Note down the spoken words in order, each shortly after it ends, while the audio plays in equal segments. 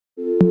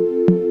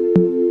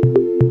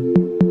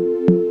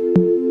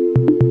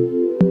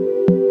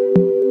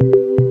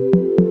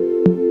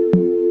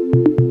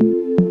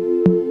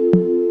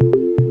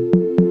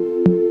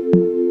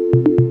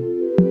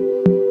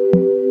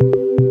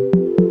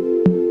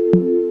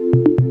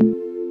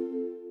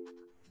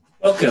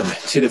Welcome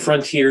to the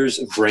Frontiers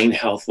of Brain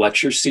Health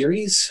lecture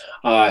series.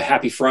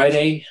 Happy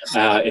Friday,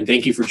 and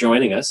thank you for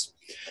joining us.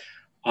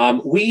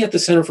 We at the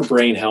Center for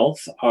Brain Health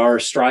are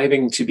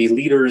striving to be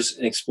leaders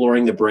in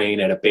exploring the brain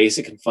at a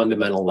basic and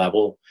fundamental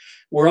level.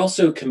 We're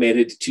also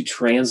committed to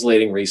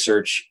translating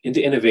research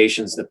into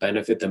innovations that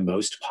benefit the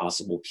most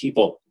possible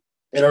people.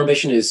 And our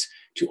mission is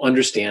to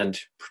understand,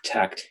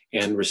 protect,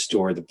 and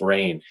restore the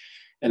brain.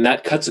 And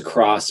that cuts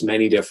across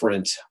many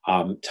different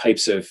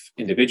types of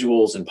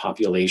individuals and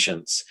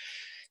populations.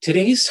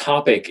 Today's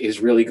topic is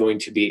really going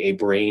to be a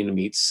brain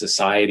meets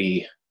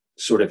society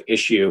sort of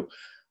issue.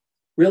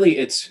 Really,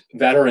 it's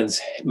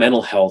veterans'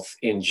 mental health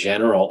in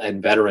general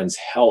and veterans'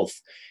 health,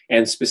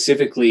 and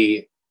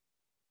specifically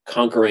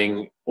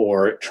conquering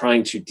or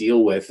trying to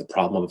deal with the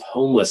problem of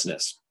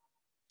homelessness.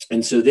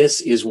 And so this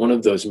is one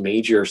of those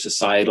major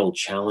societal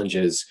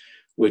challenges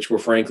which we're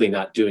frankly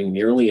not doing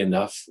nearly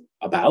enough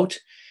about,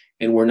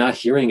 and we're not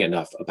hearing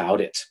enough about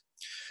it.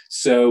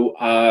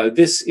 So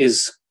this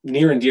is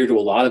near and dear to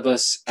a lot of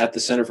us at the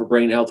Center for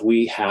Brain Health.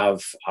 We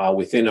have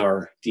within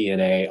our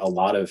DNA a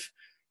lot of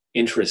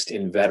interest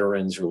in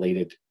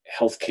veterans-related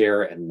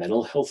healthcare and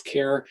mental health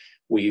care.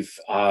 We've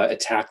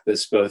attacked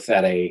this both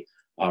at a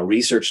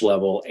research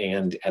level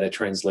and at a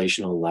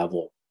translational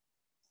level.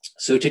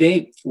 So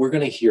today we're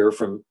going to hear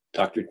from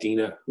Dr.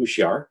 Dina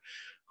Hooshyar,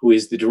 who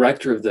is the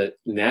director of the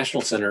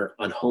National Center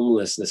on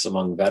Homelessness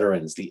Among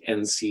Veterans, the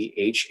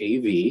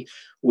NCHAV,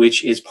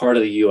 which is part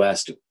of the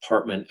U.S.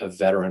 Department of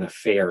Veteran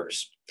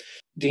Affairs.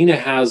 Dina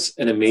has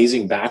an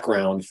amazing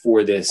background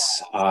for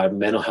this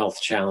mental health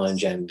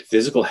challenge and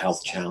physical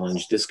health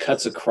challenge. This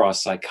cuts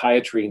across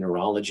psychiatry,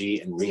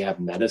 neurology, and rehab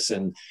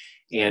medicine.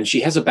 And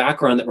she has a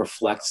background that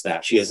reflects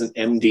that. She has an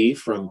MD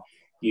from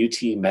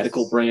UT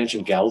Medical Branch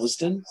in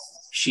Galveston.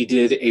 She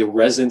did a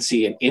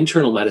residency in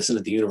internal medicine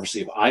at the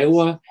University of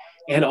Iowa,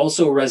 and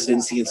also a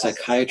residency in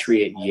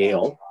psychiatry at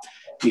Yale,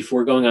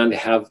 before going on to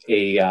have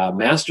a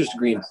master's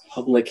degree in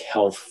public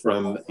health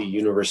from the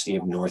University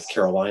of North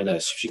Carolina.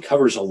 So she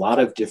covers a lot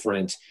of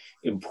different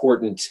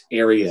important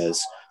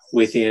areas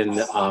within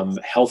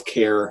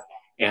healthcare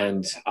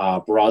and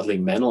broadly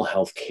mental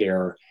health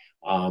care,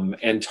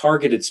 and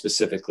targeted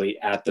specifically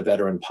at the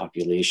veteran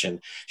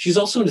population. She's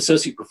also an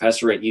associate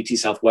professor at UT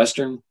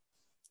Southwestern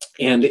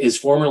and is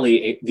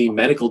formerly the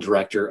medical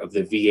director of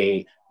the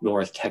VA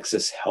North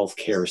Texas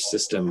healthcare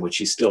system, which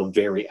she's still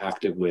very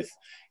active with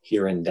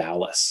here in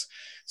Dallas.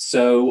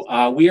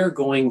 So we are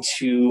going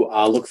to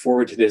look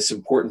forward to this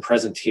important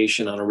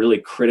presentation on a really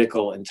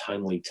critical and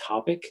timely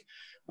topic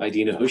by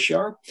Dina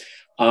Hooshyar.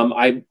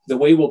 The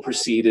way we'll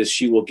proceed is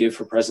she will give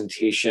her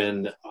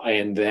presentation,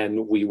 and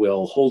then we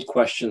will hold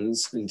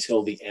questions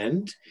until the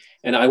end.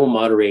 And I will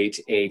moderate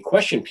a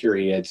question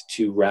period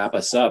to wrap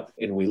us up.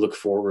 And we look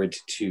forward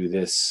to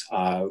this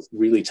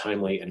really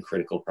timely and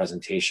critical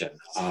presentation.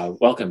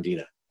 Welcome,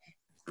 Dina.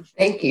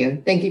 Thank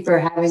you. Thank you for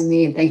having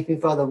me, and thank you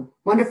for the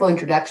wonderful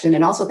introduction,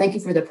 and also thank you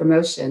for the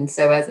promotion.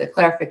 So as a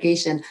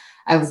clarification,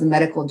 I was the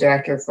medical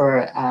director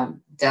for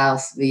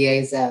Dallas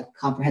VA's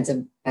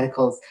Comprehensive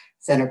Medical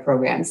Center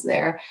programs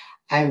there.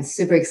 I'm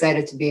super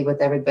excited to be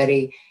with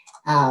everybody,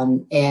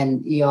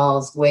 and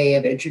y'all's way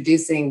of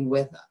introducing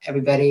with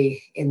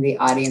everybody in the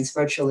audience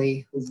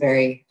virtually was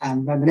very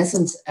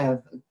reminiscent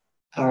of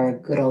our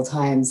good old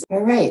times. All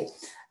right.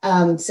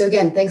 So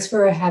again, thanks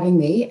for having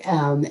me.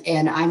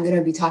 And I'm going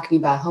to be talking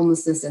about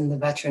homelessness in the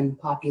veteran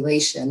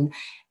population.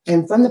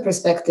 And from the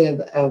perspective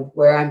of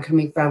where I'm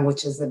coming from,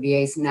 which is the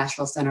VA's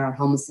National Center on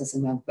Homelessness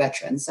Among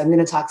Veterans. So I'm going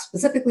to talk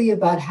specifically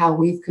about how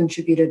we've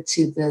contributed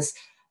to this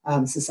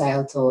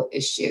societal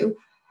issue.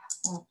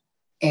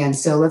 And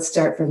so let's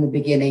start from the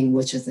beginning,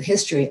 which is the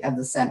history of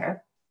the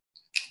center.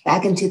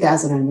 Back in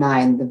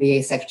 2009, the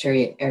VA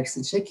Secretary Eric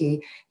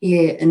Sinchicki,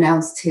 he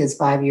announced his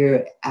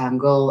 5-year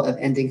goal of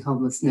ending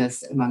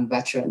homelessness among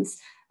veterans.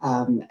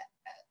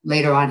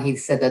 Later on, he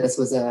said that this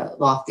was a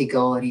lofty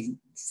goal, and he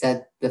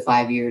said the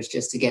 5 years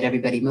just to get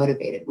everybody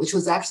motivated, which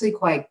was actually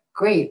quite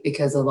great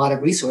because a lot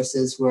of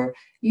resources were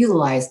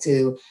utilized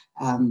to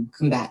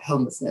combat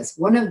homelessness.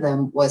 One of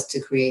them was to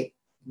create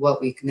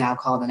what we now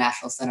call the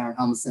National Center on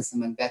Homelessness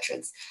Among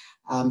Veterans.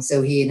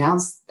 So he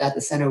announced that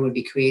the center would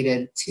be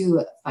created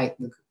to fight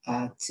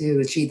to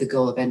achieve the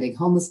goal of ending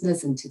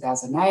homelessness in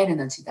 2009, and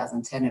then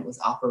 2010 it was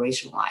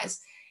operationalized.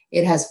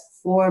 It has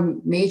 4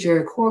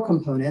 major core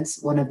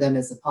components. One of them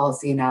is the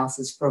policy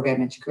analysis,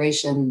 program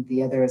integration.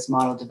 The other is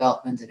model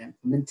development and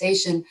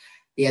implementation.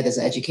 The other is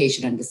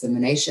education and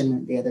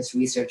dissemination. The other is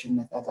research and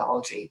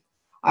methodology.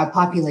 Our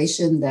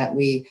population that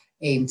we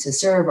aim to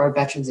serve are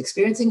veterans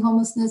experiencing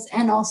homelessness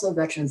and also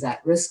veterans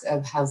at risk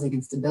of housing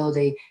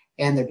instability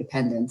and their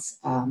dependents.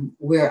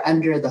 We're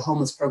under the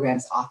Homeless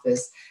Programs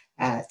Office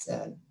at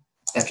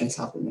Veterans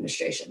Health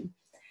Administration.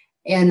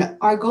 And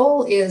our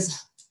goal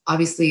is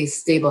obviously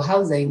stable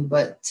housing,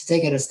 but to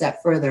take it a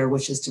step further,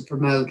 which is to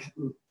promote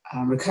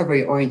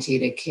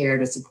recovery-oriented care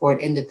to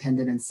support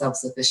independent and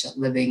self-sufficient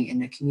living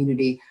in a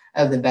community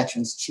of the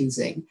veterans'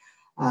 choosing.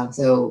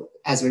 So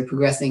as we're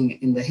progressing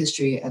in the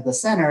history of the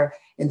center,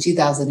 in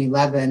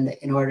 2011,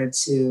 in order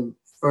to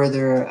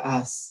further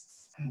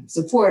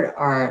support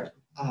our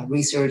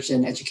research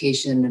and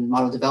education and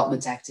model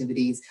development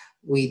activities,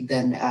 we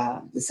then,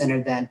 the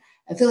center then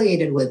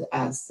affiliated with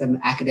some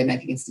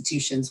academic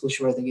institutions, which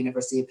were the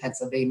University of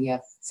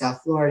Pennsylvania,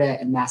 South Florida,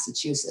 and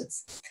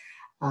Massachusetts.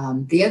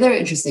 The other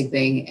interesting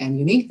thing and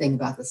unique thing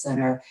about the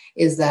center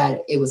is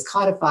that it was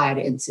codified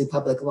into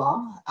public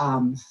law,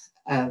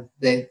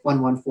 the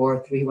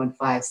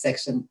 114315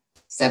 section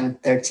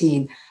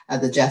 713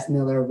 of the Jeff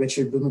Miller,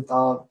 Richard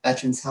Blumenthal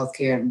Veterans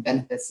Healthcare and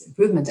Benefits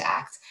Improvement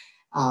Act.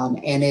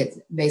 And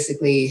it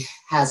basically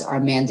has our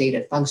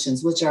mandated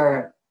functions, which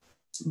are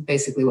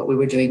basically what we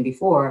were doing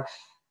before,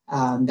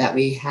 that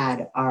we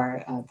had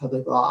our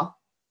public law.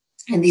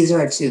 And these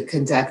are to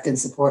conduct and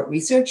support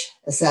research,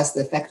 assess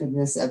the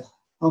effectiveness of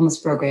homeless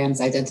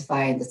programs,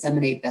 identify and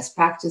disseminate best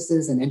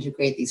practices, and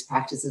integrate these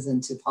practices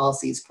into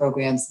policies,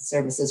 programs, and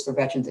services for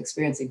veterans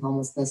experiencing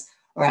homelessness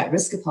or at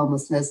risk of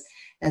homelessness,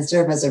 and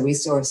serve as a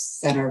resource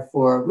center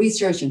for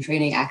research and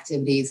training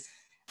activities.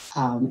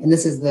 And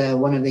this is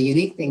one of the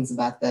unique things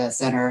about the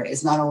center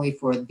is not only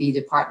for the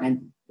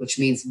department, which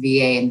means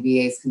VA, and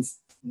VA is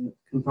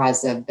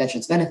comprised of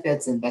Veterans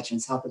Benefits and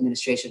Veterans Health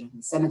Administration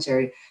and the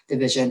Cemetery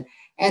Division,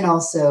 and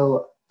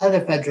also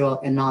other federal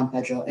and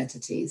non-federal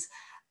entities.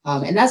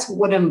 And that's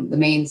one of the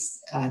main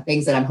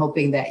things that I'm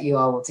hoping that you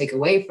all will take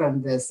away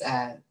from this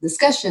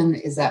discussion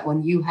is that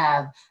when you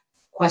have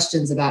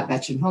questions about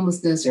veteran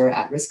homelessness or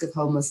at risk of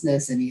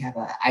homelessness, and you have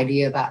an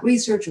idea about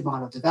research or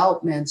model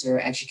development or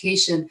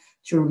education,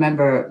 to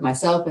remember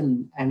myself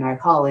and our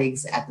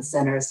colleagues at the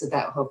center so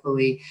that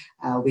hopefully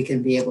we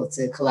can be able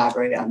to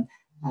collaborate on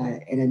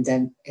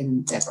an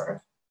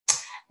endeavor.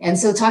 And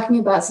so talking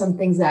about some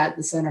things that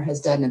the center has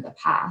done in the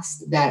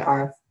past that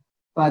are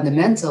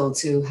fundamental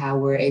to how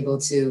we're able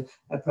to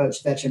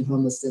approach veteran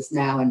homelessness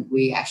now, and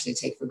we actually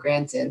take for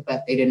granted,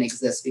 but they didn't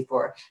exist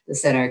before the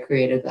center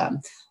created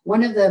them.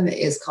 One of them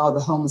is called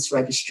the Homeless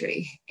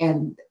Registry,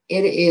 and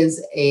it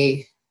is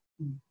a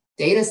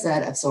data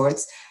set of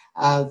sorts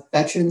of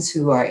veterans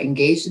who are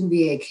engaged in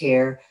VA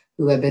care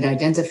who have been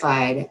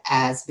identified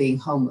as being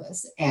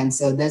homeless. And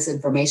so this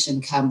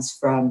information comes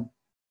from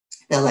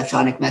the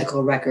electronic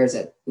medical records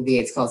at the VA,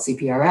 it's called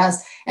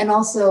CPRS, and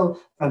also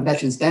from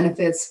Veterans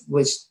Benefits,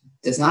 which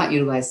does not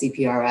utilize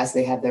CPRS.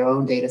 They have their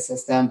own data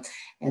system.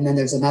 And then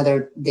there's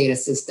another data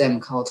system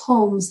called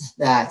HOMES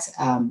that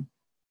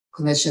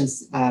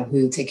clinicians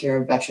who take care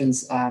of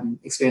veterans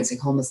experiencing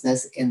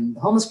homelessness in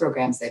the homeless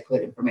programs, they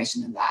put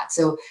information in that.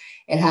 So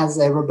it has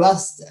a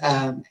robust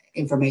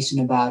information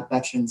about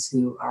veterans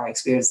who are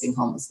experiencing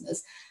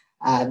homelessness.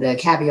 The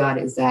caveat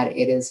is that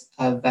it is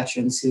of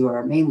veterans who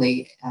are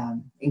mainly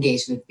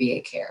engaged with VA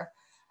care.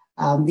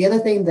 The other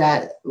thing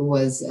that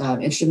was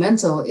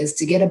instrumental is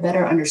to get a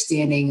better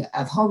understanding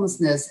of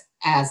homelessness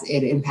as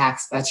it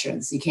impacts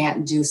veterans. You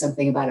can't do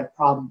something about a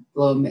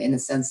problem in a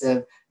sense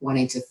of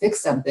wanting to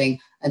fix something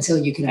until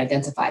you can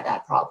identify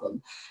that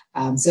problem.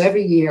 So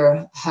every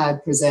year,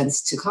 HUD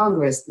presents to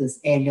Congress this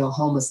annual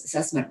homeless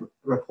assessment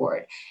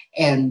report.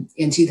 And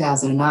in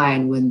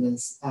 2009, when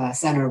this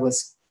center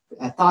was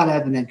thought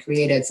of and then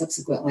created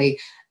subsequently,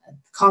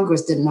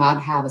 Congress did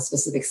not have a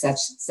specific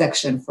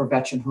section for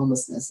veteran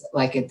homelessness,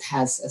 like it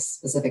has a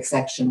specific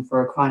section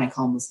for chronic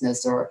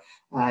homelessness or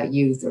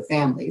youth or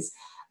families.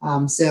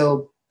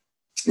 So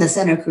the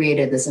center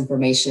created this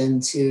information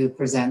to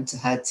present to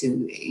HUD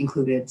to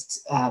include it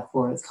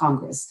for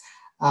Congress.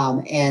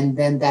 And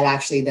then that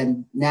actually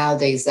then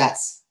nowadays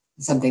that's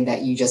something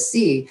that you just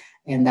see,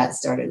 and that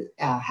started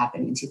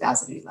happening in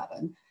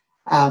 2011.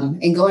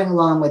 And going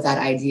along with that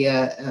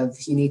idea of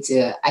you need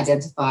to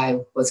identify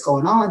what's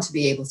going on to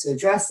be able to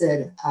address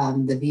it,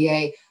 the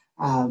VA,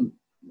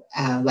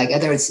 like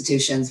other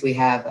institutions, we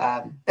have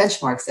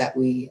benchmarks that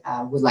we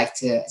would like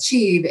to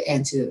achieve,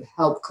 and to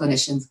help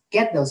clinicians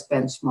get those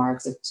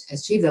benchmarks,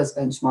 achieve those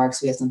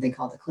benchmarks, we have something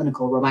called the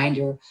clinical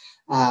reminder.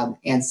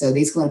 And so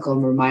these clinical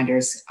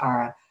reminders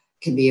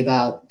can be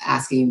about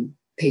asking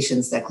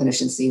patients that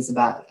clinician sees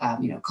about,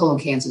 colon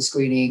cancer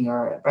screening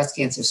or breast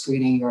cancer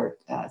screening or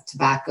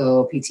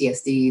tobacco,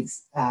 PTSD,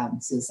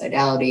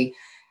 suicidality.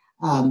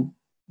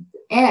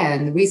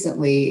 And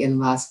recently, in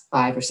the last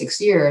 5 or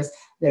 6 years,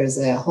 there's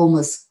a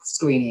homeless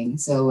screening.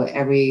 So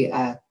every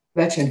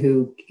veteran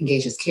who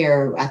engages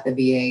care at the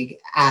VA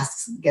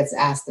gets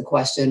asked the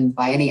question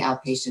by any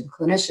outpatient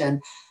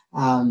clinician,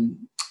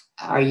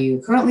 are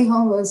you currently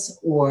homeless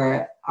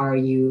or are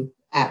you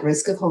at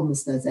risk of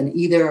homelessness? And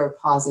either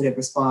positive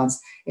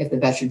response, if the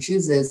veteran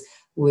chooses,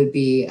 would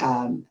be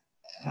a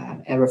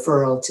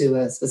referral to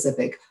a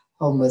specific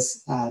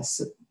homeless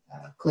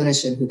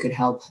clinician who could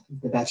help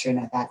the veteran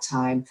at that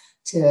time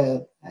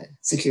to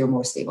secure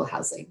more stable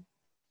housing.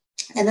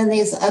 And then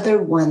these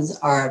other ones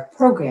are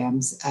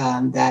programs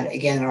that,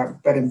 again, are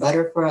bread and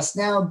butter for us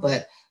now,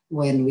 but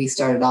when we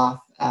started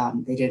off,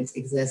 they didn't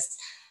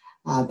exist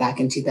back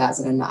in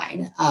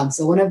 2009.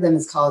 So one of them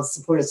is called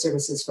Supported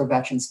Services for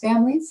Veterans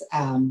Families.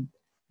 The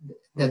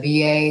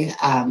VA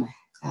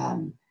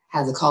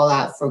has a call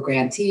out for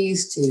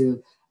grantees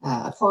to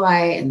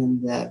apply, and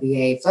then the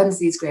VA funds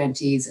these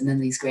grantees, and then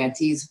these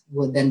grantees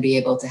would then be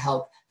able to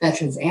help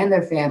veterans and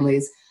their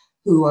families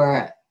who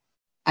are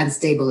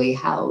unstably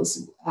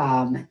housed.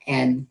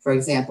 And for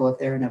example, if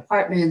they're in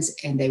apartments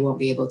and they won't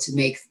be able to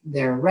make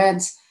their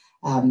rent,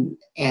 and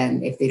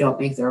if they don't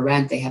make their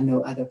rent, they have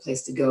no other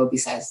place to go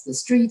besides the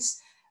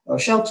streets or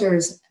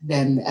shelters,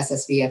 then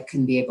SSVF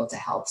can be able to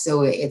help.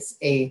 So it's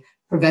a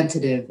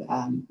preventative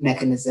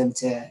mechanism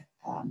to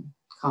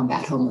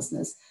combat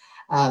homelessness.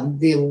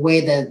 The way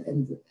that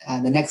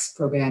the next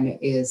program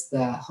is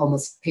the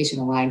homeless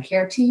patient aligned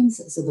care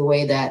teams. So the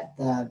way that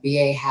the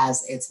VA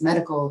has its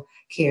medical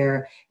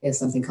care is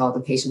something called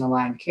the patient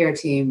aligned care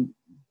team,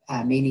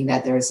 meaning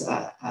that there's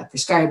a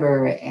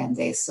prescriber and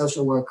a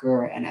social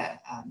worker and a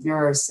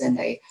nurse and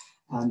a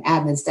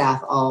admin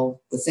staff,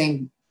 all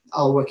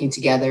working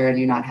together, and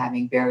you're not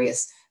having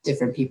various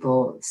different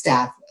people,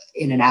 staff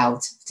in and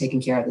out,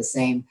 taking care of the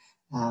same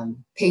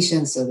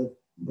patients. So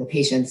the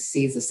patient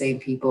sees the same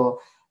people,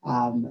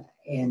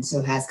 and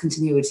so has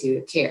continuity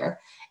of care.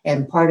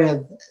 And part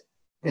of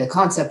the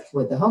concept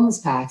with the Homeless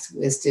Pact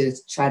is to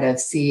try to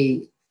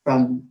see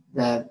from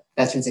the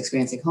veterans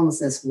experiencing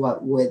homelessness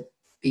what would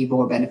be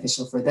more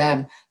beneficial for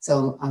them.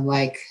 So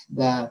unlike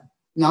the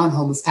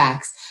non-homeless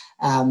pacts,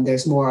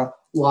 there's more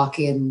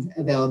walk-in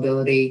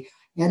availability,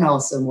 and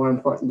also more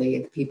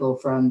importantly, people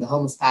from the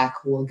homeless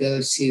pact will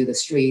go to the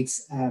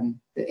streets,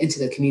 into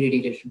the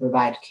community to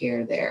provide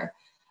care there.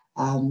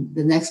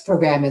 The next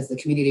program is the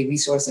Community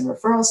Resource and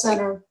Referral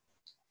Center.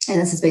 And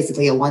this is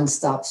basically a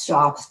one-stop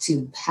shop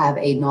to have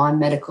a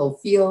non-medical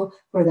feel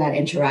for that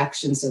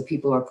interaction, so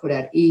people are put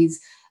at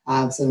ease.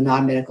 So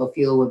non-medical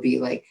feel would be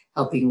like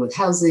helping with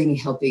housing,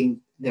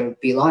 helping there would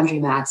be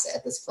laundromats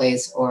at this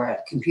place or a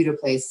computer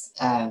place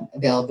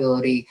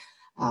availability.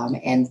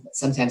 And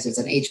sometimes there's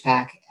an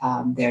HPAC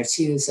there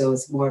too. So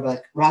it's more of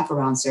like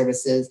wraparound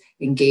services,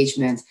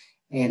 engagement,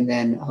 and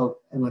then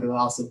would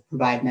also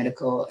provide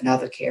medical and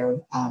other care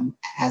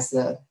as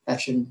the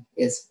veteran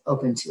is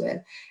open to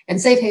it. And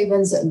safe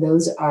havens,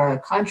 those are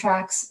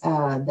contracts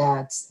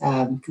that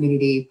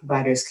community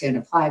providers can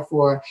apply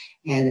for,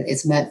 and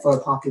it's meant for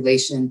a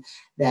population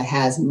that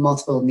has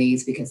multiple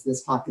needs, because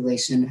this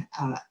population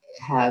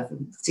have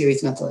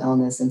serious mental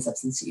illness and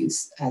substance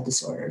use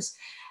disorders.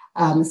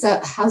 So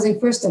Housing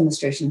First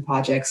demonstration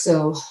project.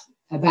 So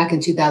back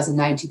in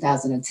 2009,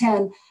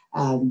 2010,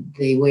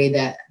 the way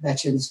that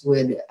veterans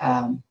would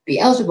be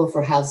eligible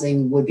for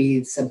housing would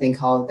be something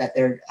called that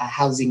they're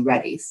housing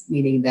ready,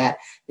 meaning that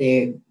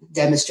they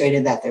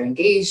demonstrated that they're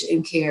engaged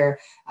in care,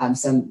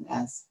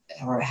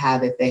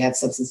 if they have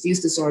substance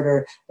use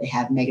disorder, they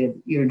have negative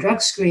urine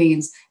drug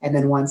screens. And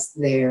then once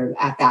they're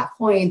at that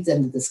point,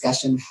 then the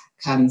discussion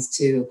comes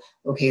to,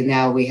 okay,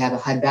 now we have a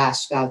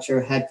HUD-VASH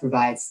voucher. HUD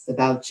provides the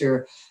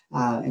voucher,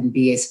 and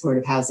VA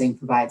supportive housing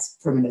provides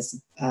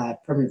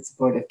permanent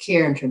supportive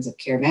care in terms of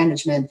care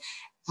management.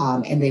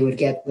 And they would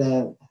get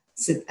the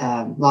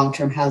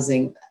long-term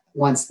housing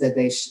once that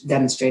they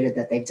demonstrated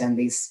that they've done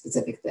these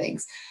specific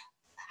things.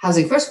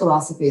 Housing First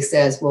philosophy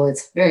says, well,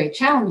 it's very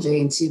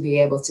challenging to be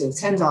able to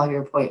attend all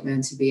your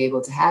appointments, to be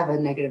able to have a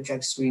negative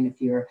drug screen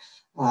if you're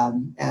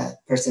a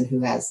person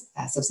who has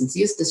a substance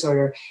use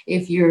disorder,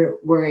 if you're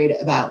worried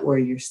about where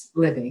you're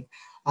living.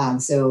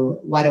 So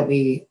why don't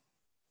we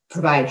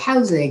provide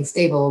housing,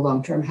 stable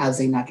long-term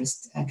housing, not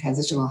just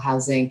transitional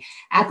housing,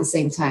 at the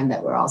same time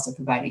that we're also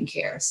providing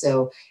care.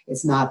 So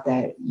it's not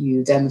that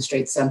you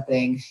demonstrate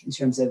something in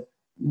terms of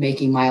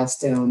making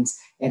milestones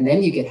and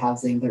then you get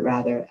housing, but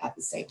rather at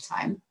the same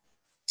time.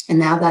 And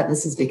now that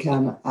this has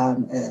become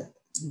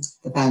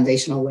the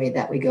foundational way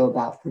that we go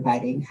about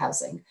providing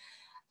housing.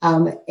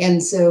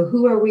 And so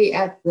who are we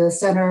at the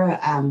center?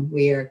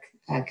 We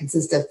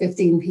consist of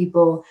 15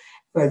 people.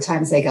 For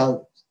time's sake,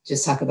 I'll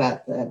just talk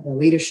about the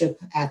leadership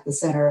at the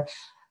center.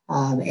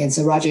 And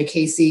so Roger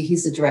Casey,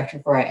 he's the director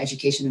for our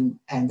Education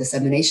and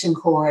Dissemination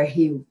Core.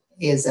 He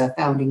is a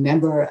founding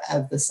member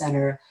of the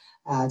center.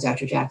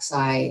 Dr. Jack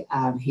Tsai,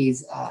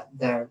 he's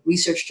the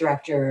research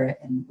director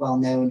and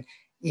well-known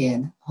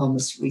in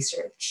homeless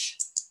research.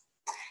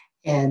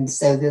 And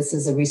so this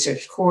is a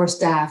research core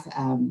staff.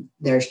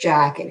 There's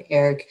Jack and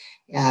Eric.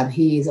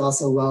 He's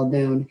also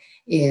well-known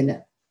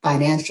in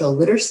financial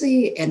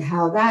literacy and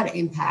how that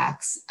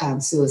impacts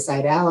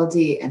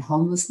suicidality and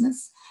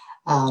homelessness.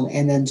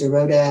 And then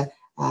Dorota,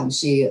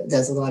 she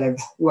does a lot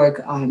of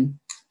work on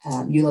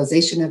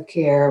utilization of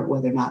care,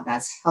 whether or not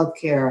that's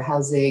healthcare or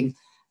housing,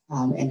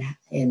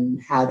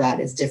 and how that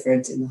is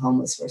different in the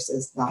homeless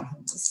versus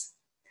non-homeless.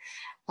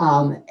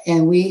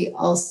 And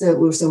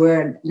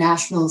we're a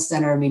national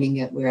center, meaning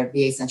that we're a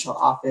VA central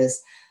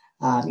office,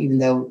 even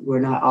though we're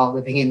not all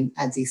living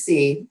at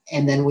DC.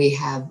 And then we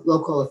have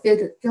local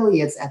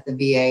affiliates at the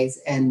VAs,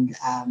 and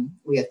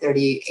we have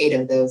 38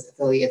 of those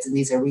affiliates, and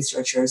these are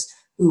researchers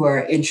who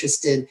are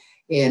interested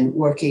in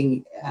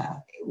working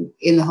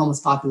in the homeless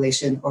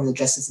population or the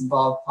justice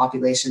involved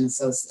population.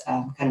 So it's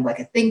kind of like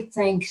a think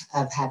tank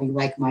of having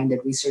like-minded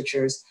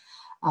researchers.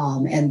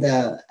 And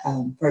the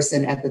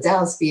person at the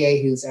Dallas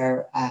VA, who's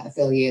our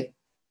affiliate,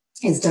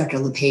 is Dr.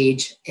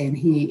 LePage, and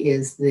he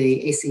is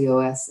the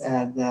ACOS,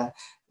 the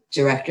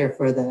director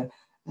for the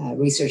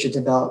Research and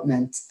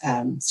Development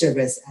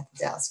Service at the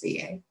Dallas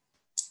VA.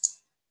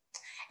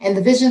 And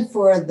the vision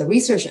for the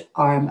research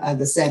arm of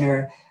the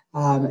center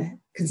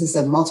consists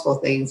of multiple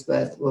things,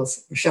 but we're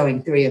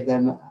showing three of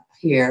them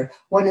here.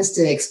 One is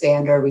to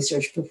expand our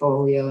research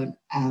portfolio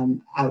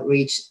and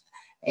outreach.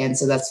 And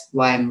so that's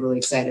why I'm really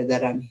excited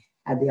that I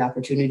had the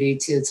opportunity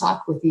to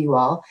talk with you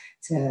all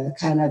to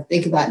kind of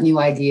think about new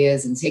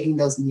ideas and taking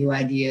those new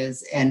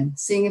ideas and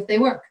seeing if they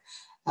work.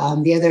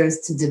 The other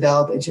is to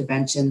develop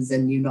interventions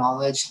and new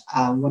knowledge.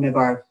 One of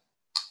our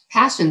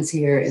passions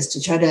here is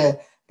to try to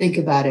think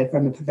about it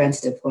from a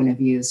preventative point of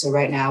view. So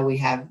right now we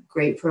have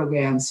great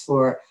programs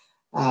for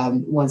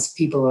once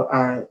people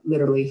are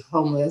literally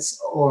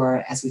homeless,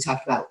 or as we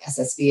talked about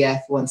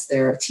SSVF, once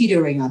they're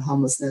teetering on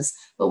homelessness.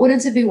 But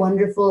wouldn't it be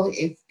wonderful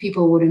if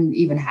people wouldn't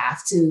even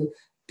have to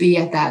be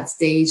at that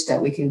stage,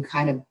 that we can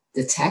kind of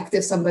detect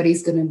if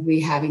somebody's going to be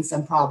having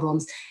some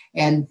problems,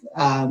 and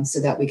so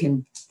that we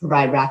can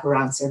provide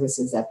wraparound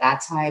services at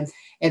that time.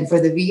 And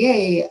for the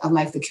VA,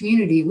 unlike the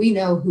community, we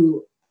know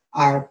who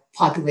our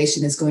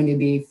population is going to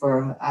be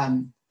for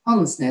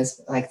homelessness.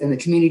 Like in the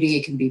community,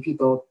 it can be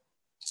people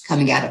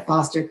coming out of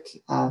foster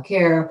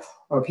care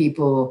or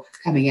people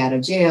coming out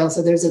of jail.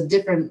 So there's a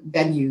different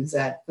venues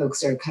that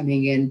folks are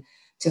coming in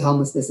to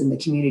homelessness in the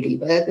community.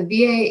 But at the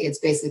VA, it's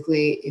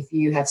basically if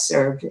you have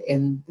served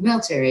in the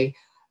military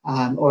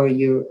or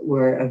you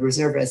were a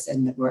reservist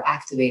and were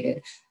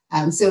activated.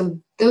 So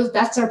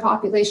that's our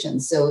population.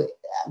 So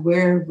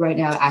we're right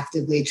now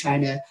actively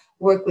trying to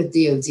work with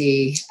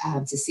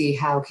DOD to see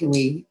how can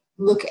we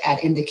look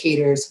at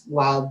indicators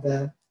while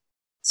the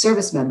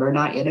service member,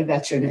 not yet a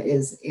veteran,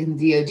 is in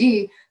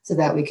DOD, so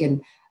that we can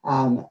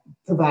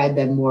provide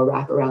them more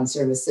wraparound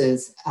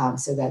services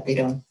so that they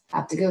don't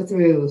have to go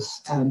through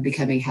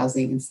becoming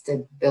housing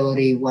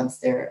instability once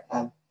they're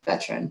a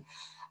veteran.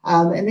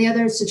 And the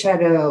other is to try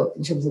to,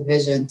 in terms of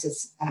vision, to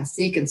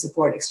seek and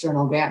support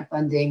external grant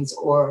fundings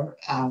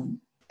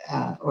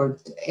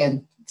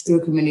and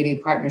through community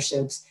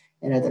partnerships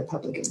and other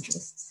public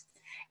interests.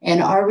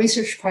 And our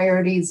research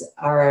priorities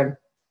are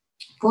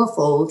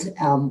fourfold.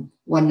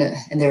 One,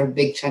 and there are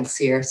big chunks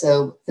here.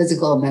 So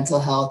physical and mental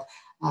health,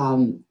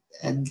 and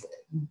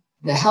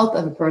the health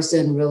of a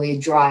person really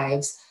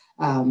drives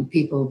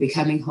people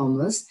becoming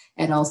homeless.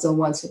 And also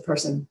once a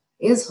person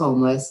is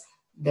homeless,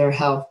 their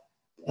health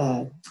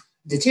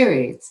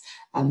deteriorates.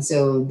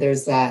 So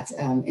there's that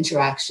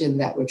interaction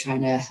that we're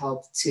trying to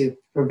help to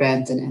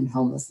prevent and end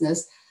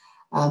homelessness.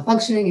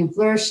 Functioning and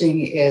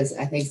flourishing is,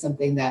 I think,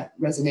 something that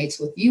resonates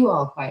with you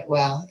all quite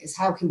well, is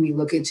how can we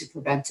look into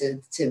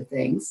preventative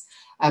things?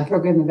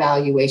 Program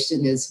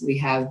evaluation is, we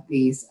have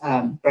these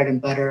bread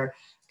and butter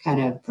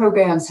kind of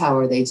programs. How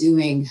are they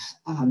doing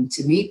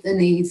to meet the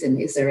needs? And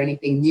is there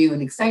anything new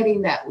and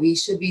exciting that we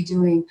should be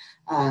doing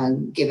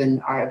given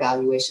our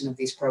evaluation of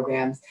these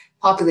programs?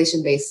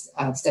 Population-based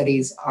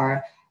studies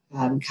are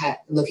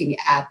looking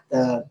at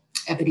the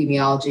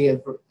epidemiology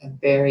of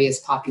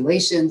various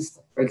populations.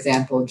 For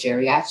example,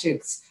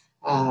 geriatrics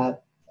or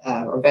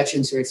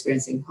veterans who are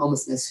experiencing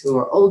homelessness who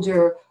are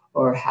older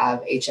or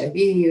have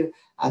HIV,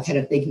 kind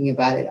of thinking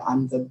about it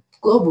on the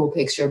global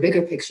picture,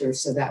 bigger picture,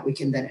 so that we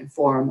can then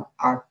inform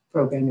our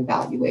program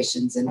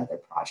evaluations and other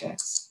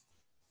projects.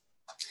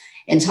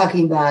 And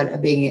talking about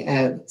being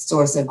a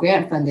source of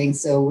grant funding,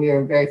 so we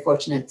are very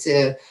fortunate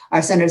to,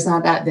 our center's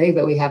not that big,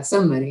 but we have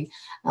some money.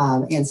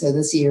 And so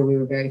this year we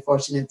were very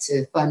fortunate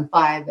to fund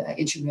 5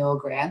 intramural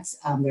grants.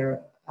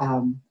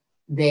 One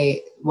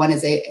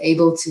is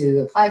able to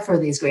apply for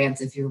these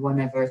grants if you're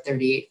one of our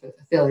 38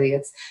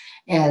 affiliates.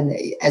 And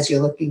as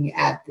you're looking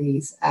at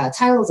these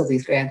titles of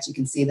these grants, you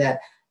can see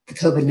that the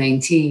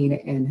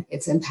COVID-19 and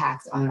its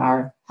impact on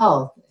our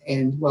health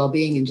and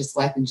well-being and just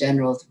life in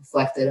general is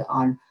reflected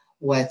on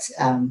what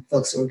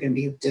folks are going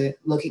to be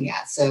looking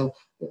at. So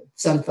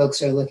some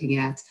folks are looking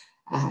at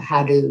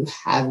how to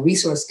have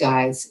resource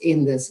guides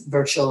in this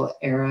virtual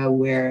era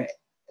where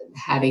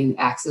having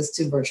access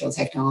to virtual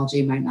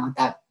technology might not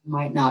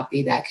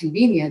be that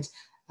convenient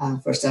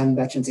for some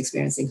veterans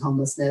experiencing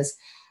homelessness.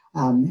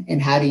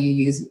 And how do you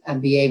use a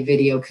VA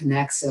Video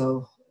Connect?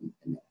 So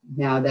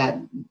now that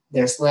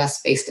there's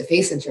less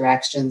face-to-face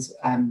interactions,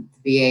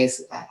 VA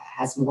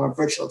has more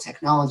virtual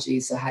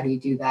technology. So how do you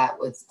do that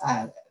with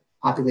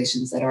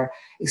populations that are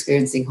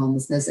experiencing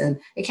homelessness? And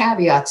a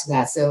caveat to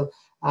that. So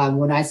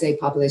when I say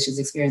populations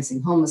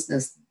experiencing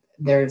homelessness,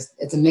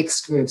 it's a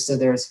mixed group. So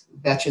there's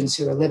veterans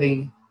who are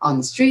living on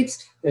the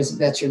streets, there's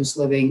veterans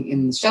living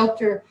in the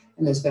shelter,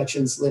 and there's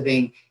veterans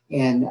living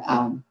in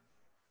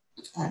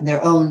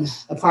their own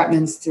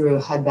apartments through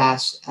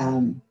HUD-VASH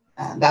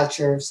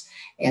vouchers.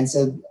 And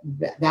so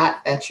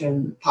that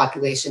veteran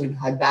population in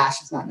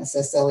HUD-VASH is not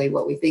necessarily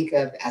what we think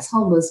of as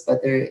homeless,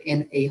 but they're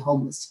in a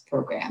homeless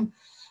program.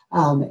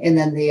 And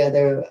then the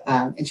other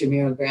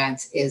intramural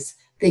grant is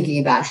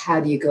thinking about how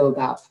do you go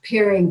about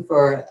preparing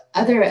for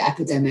other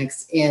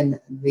epidemics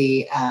in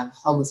the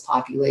homeless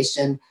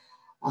population,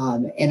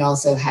 and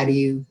also how do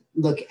you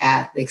look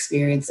at the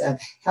experience of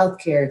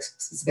healthcare,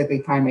 specifically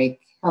primary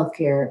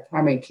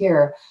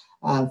care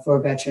for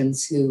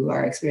veterans who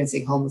are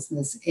experiencing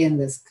homelessness in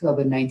this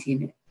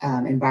COVID-19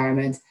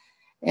 environment.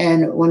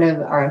 And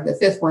the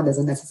fifth one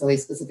isn't necessarily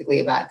specifically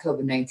about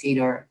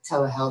COVID-19 or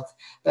telehealth,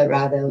 but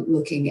rather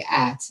looking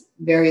at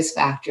various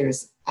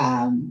factors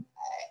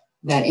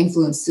that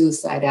influence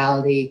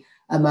suicidality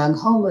among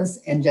homeless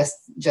and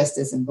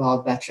justice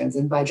involved veterans.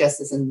 And by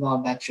justice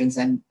involved veterans,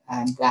 and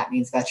that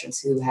means veterans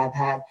who have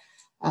had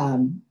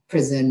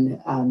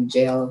prison,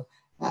 jail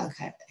kind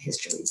of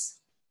histories.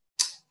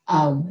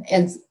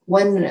 And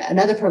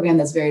another program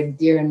that's very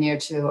dear and near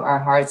to our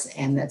hearts,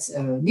 and that's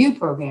a new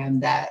program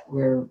that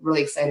we're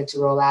really excited to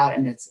roll out,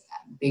 and it's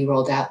being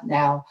rolled out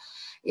now,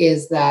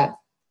 is that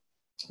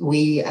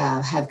we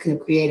have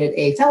created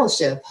a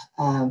fellowship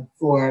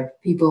for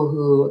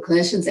people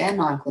clinicians and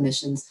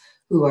non-clinicians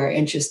who are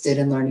interested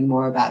in learning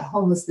more about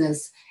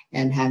homelessness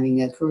and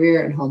having a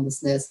career in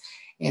homelessness.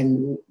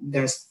 And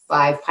there's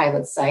 5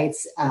 pilot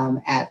sites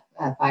at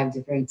 5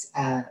 different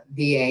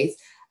VAs.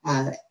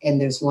 And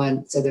there's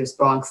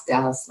Bronx,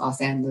 Dallas,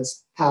 Los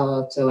Angeles,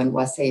 Palo Alto, and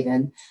West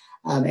Haven.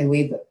 And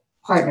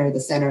the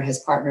center has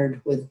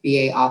partnered with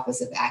VA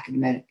Office of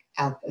Academic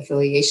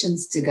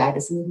Affiliations to guide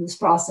us in this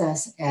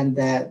process. And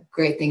the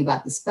great thing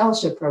about this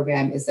fellowship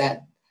program is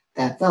that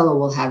fellow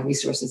will have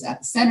resources at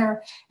the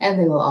center, and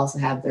they will also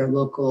have their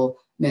local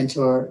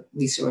mentor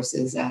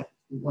resources at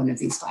one of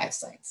these 5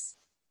 sites.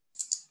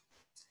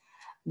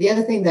 The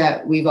other thing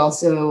that we've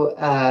also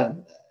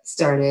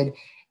started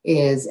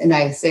is, and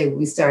I say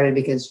we started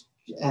because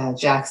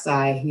Jack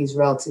Tsai, he's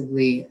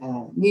relatively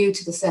new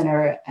to the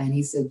center, and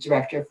he's the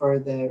director for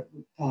the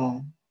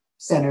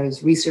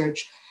center's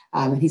research.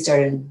 And he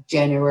started in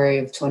January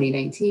of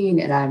 2019,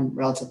 and I'm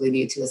relatively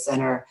new to the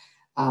center,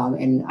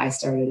 and I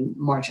started in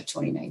March of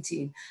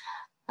 2019.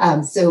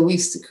 So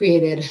we've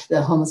created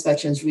the Homeless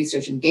Veterans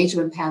Research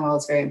Engagement Panel.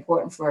 It's very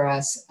important for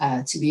us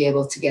to be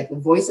able to get the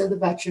voice of the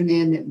veteran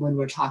in when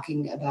we're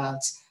talking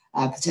about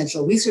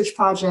potential research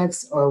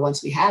projects, or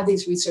once we have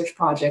these research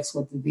projects,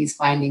 what do these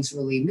findings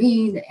really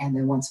mean? And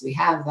then once we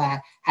have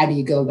that, how do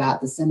you go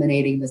about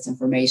disseminating this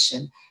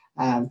information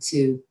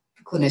to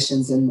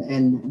clinicians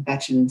and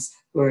veterans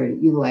who are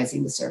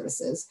utilizing the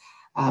services?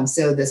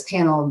 So this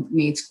panel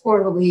meets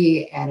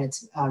quarterly, and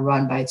it's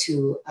run by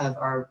 2 of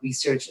our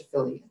research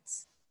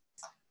affiliates.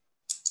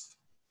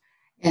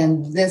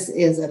 And this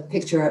is a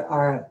picture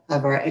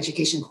of our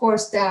education core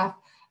staff.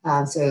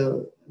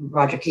 So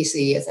Roger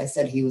Casey, as I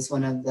said, he was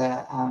one of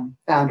the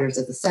founders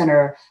of the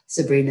center.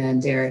 Sabrina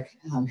and Derek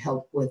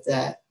help with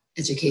the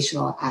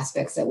educational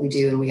aspects that we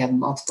do, and we have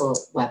multiple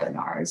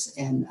webinars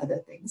and other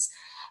things,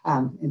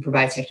 and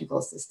provide technical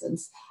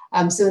assistance.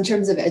 So in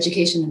terms of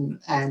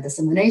education and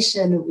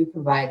dissemination, we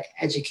provide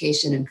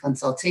education and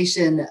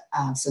consultation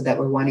so that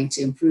we're wanting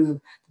to improve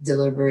the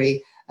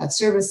delivery of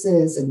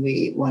services, and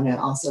we want to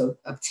also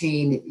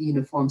obtain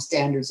uniform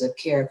standards of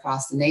care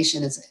across the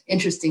nation. It's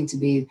interesting to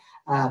be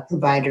a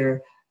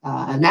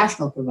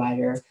national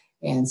provider,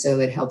 and so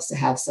it helps to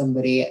have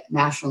somebody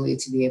nationally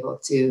to be able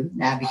to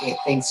navigate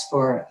things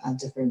for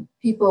different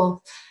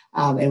people.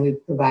 And we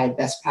provide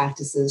best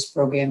practices,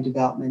 program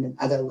development, and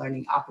other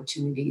learning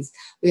opportunities.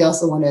 We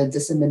also want to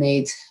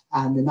disseminate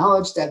the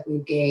knowledge that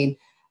we've gained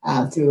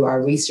through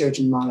our research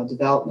and model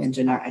development,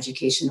 and our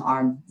education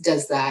arm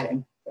does that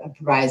and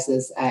provides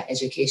this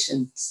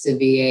education to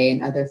VA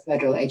and other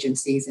federal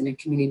agencies and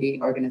community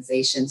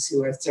organizations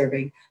who are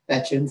serving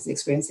veterans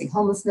experiencing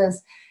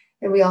homelessness.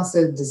 And we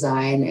also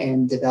design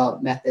and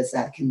develop methods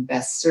that can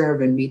best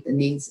serve and meet the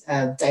needs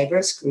of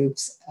diverse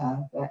groups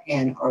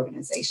and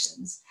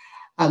organizations.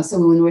 So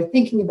when we're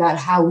thinking about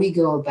how we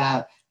go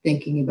about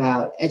thinking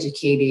about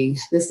educating,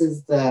 this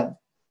is the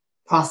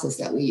process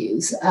that we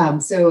use.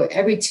 So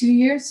every 2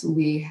 years,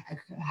 we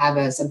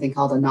have something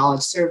called a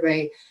knowledge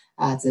survey.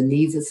 It's a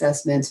needs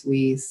assessment.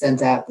 We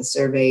send out the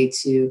survey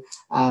to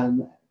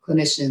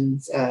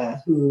clinicians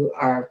who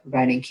are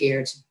providing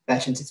care to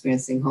veterans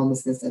experiencing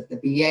homelessness at the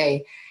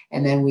VA.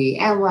 And then we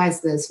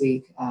analyze this.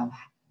 We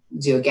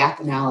do a gap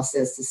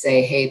analysis to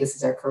say, hey, this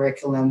is our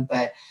curriculum,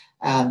 but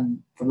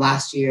from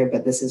last year,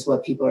 but this is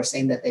what people are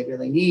saying that they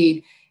really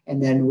need.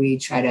 And then we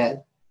try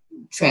to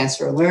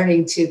transfer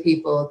learning to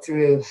people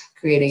through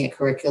creating a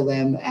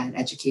curriculum and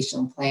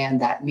educational plan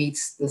that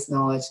meets this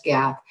knowledge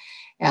gap.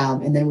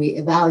 And then we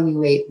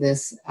evaluate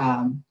this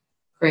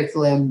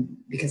curriculum,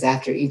 because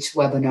after each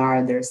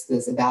webinar, there's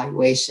this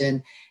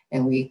evaluation,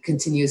 and we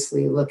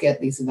continuously look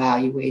at these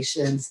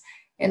evaluations.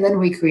 And then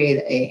we create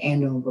an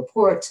annual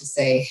report to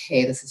say,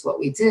 hey, this is what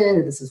we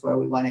did, this is where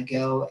we want to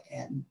go,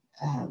 and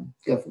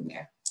go from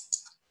there.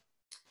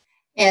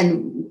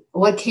 And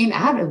what came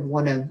out of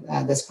one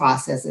of this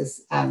process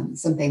is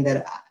something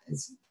that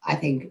is, I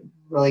think,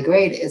 really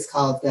great, is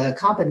called the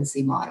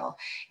competency model.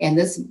 And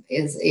this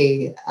is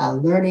a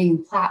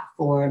learning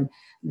platform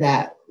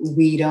that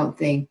we don't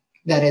think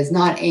that is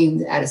not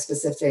aimed at a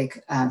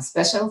specific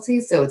specialty.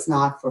 So it's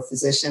not for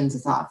physicians,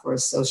 it's not for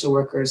social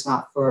workers,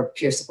 not for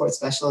peer support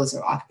specialists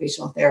or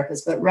occupational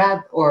therapists,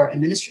 or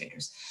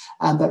administrators,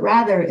 but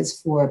rather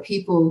is for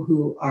people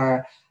who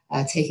are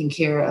taking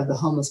care of the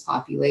homeless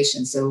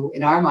population. So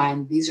in our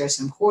mind, these are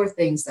some core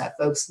things that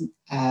folks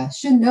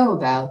should know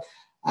about,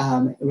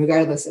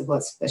 regardless of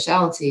what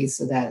specialty,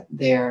 so that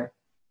they're,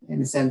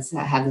 in a sense,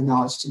 have the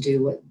knowledge to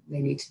do what they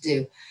need to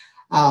do.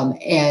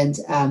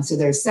 So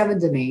there's 7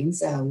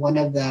 domains. One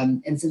of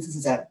them, and since this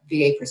is a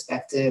VA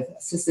perspective,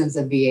 systems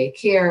of VA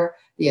care.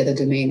 The other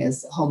domain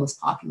is homeless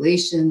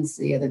populations.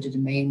 The other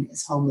domain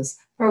is homeless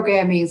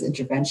programmings,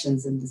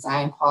 interventions, and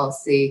design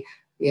policy.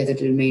 The other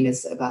domain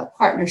is about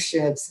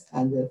partnerships.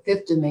 The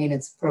 5th domain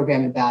is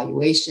program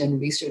evaluation,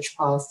 research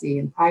policy,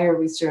 and prior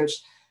research.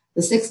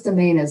 The 6th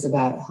domain is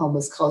about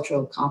homeless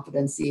cultural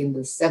competency, and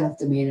the 7th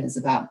domain is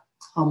about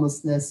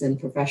homelessness and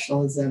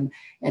professionalism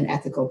and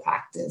ethical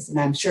practice. And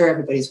I'm sure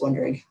everybody's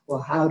wondering,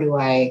 well, how do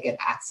I get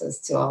access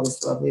to all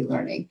this lovely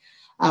learning?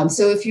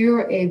 So if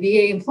you're a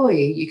VA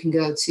employee, you can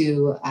go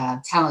to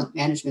talent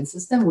management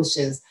system, which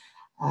is,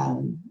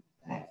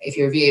 if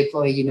you're a VA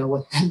employee, you know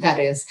what that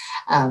is.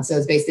 So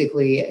it's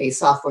basically a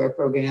software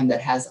program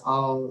that has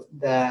all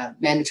the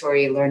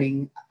mandatory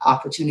learning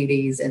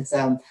opportunities and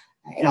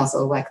also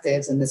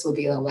electives. And this would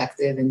be an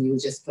elective, and you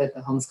would just put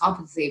the homeless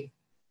competency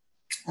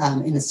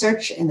in a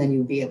search, and then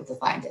you'll be able to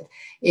find it.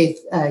 If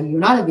you're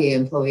not a VA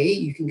employee,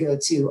 you can go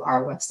to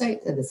our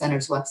website, the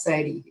center's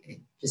website. You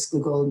can just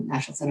Google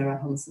National Center on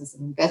Homelessness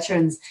and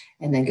Veterans,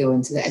 and then go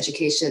into the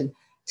education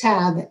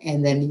tab,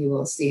 and then you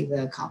will see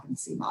the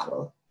competency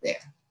model there.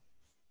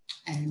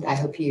 And I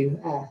hope you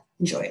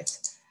enjoy it.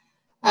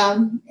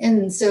 And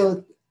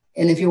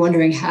if you're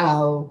wondering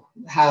how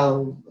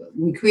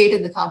we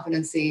created the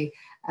competency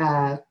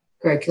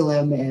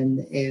curriculum, and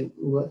a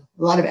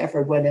lot of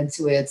effort went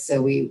into it. So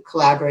we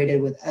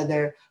collaborated with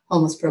other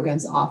homeless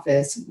programs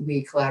office.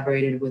 We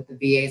collaborated with the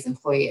VA's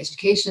employee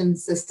education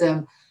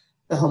system.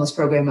 The homeless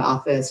program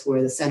office,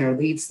 where the center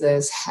leads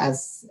this,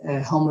 has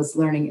a homeless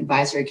learning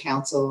advisory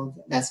council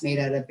that's made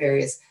out of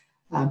various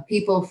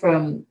people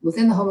from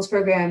within the homeless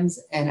programs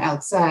and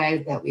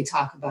outside, that we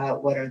talk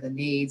about what are the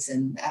needs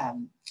and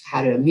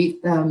how to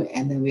meet them.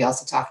 And then we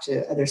also talk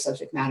to other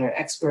subject matter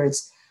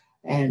experts.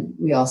 And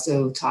we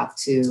also talk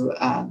to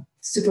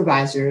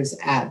supervisors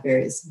at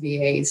various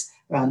VAs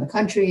around the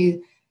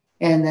country.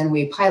 And then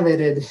we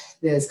piloted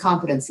this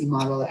competency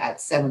model at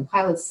 7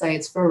 pilot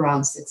sites for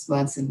around 6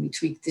 months, and we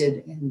tweaked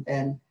it, and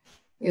then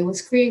it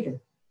was created.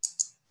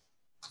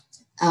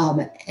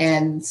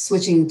 And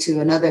switching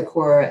to another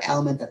core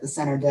element that the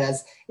center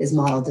does is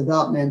model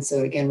development.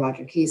 So again,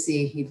 Roger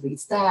Casey, he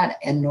leads that,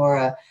 and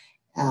Nora,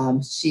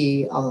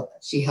 she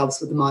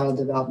helps with the model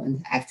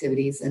development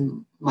activities.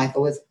 And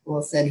Michael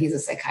Wilson, he's a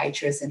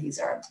psychiatrist, and he's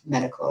our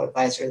medical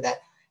advisor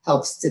that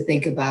helps to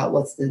think about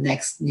what's the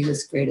next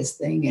newest, greatest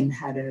thing and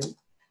how to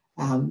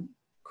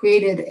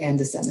create it and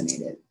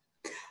disseminate it.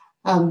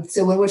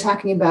 So when we're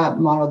talking about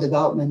model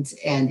development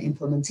and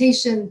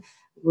implementation,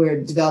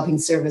 we're developing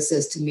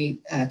services to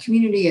meet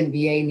community and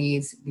VA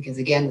needs, because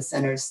again, the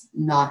center's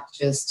not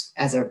just,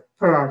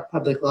 per our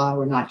public law,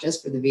 we're not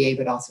just for the VA,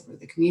 but also for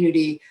the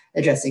community,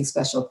 addressing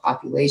special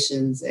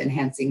populations,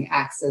 enhancing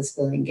access,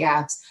 filling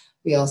gaps.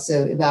 We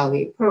also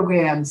evaluate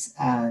programs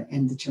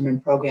and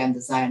determine program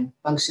design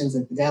functions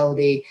and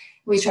fidelity.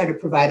 We try to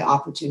provide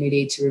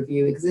opportunity to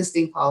review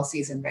existing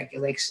policies and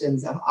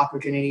regulations,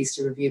 opportunities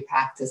to review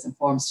practice and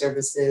form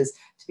services,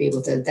 to be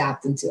able to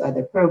adapt them to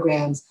other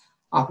programs,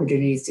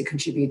 opportunities to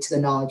contribute to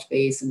the knowledge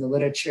base and the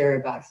literature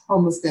about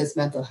homelessness,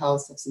 mental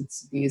health,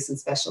 substance abuse, and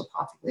special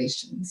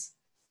populations.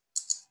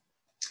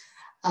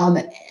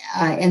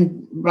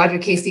 And Roger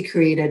Casey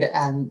created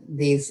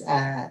this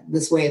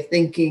way of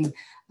thinking,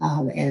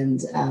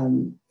 and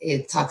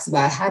it talks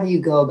about how do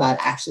you go about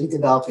actually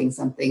developing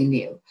something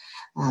new.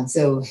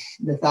 So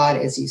the thought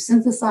is you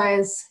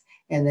synthesize,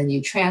 and then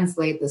you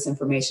translate this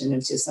information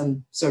into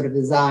some sort of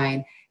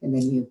design, and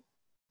then you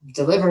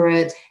deliver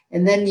it.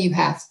 And then you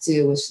have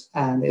to, which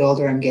the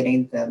older I'm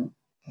getting, the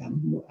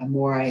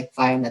more I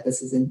find that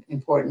this is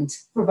important,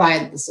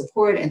 provide the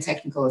support and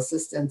technical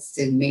assistance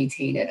to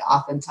maintain it.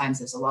 Oftentimes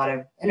there's a lot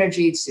of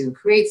energy to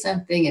create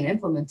something and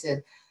implement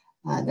it.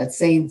 That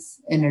same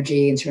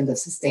energy in terms of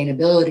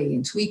sustainability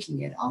and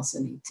tweaking it also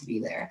need to be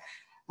there.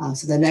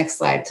 So the next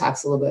slide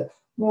talks a little bit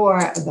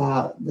more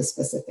about the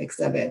specifics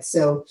of it.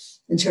 So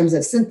in terms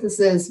of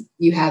synthesis,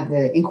 you have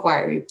the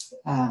inquiry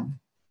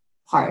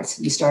part.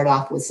 You start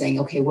off with saying,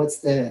 okay, what's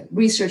the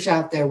research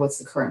out there? What's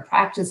the current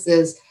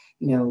practices?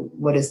 You know,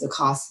 what is the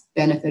cost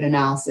benefit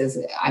analysis?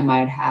 I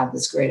might have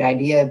this great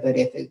idea, but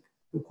if it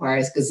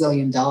requires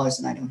 $gazillion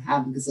and I don't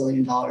have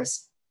 $gazillion,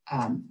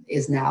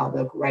 is now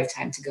the right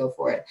time to go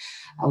for it.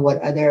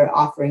 What other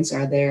offerings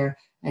are there?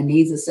 And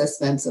needs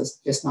assessment, so it's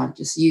just not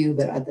just you,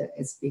 but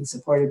it's being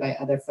supported by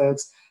other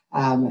folks.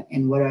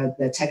 And what are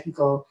the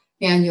technical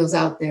manuals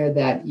out there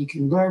that you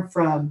can learn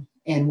from?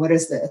 And what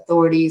is the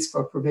authorities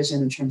for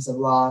provision in terms of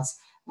laws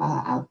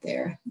out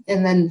there.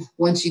 And then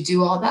once you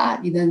do all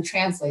that, you then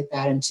translate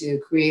that into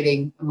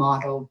creating a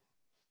model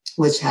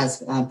which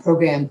has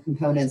program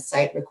components,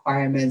 site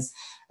requirements,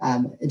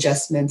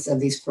 adjustments of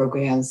these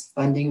programs,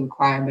 funding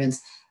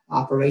requirements,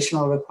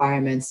 operational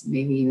requirements,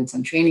 maybe even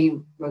some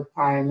training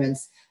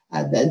requirements,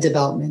 the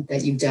development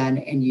that you've done,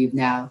 and you've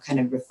now kind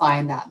of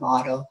refined that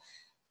model.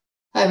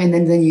 And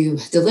then you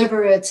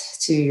deliver it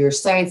to your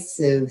sites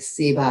to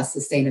see about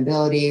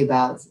sustainability,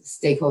 about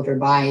stakeholder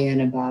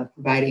buy-in, about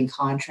providing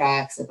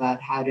contracts,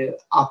 about how to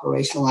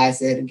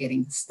operationalize it and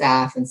getting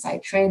staff and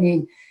site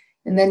training.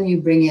 And then you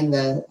bring in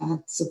the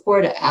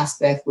support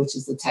aspect, which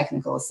is the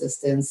technical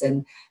assistance,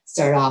 and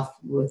start off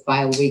with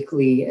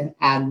bi-weekly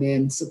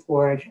admin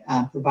support,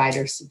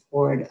 provider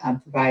support,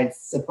 provide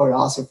support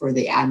also for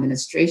the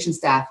administration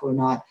staff who are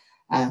not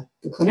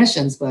the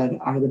clinicians, but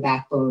are the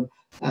backbone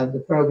of the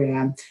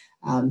program.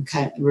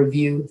 Kind of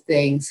review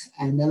things,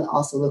 and then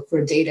also look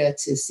for data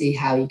to see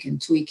how you can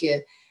tweak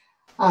it.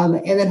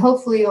 And then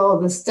hopefully all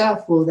of this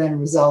stuff will then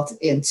result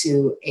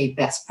into a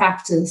best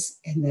practice,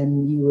 and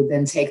then you would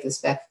then take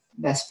this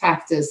best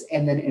practice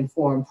and then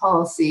inform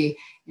policy,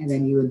 and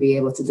then you would be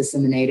able to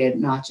disseminate it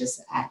not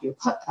just at your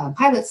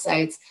pilot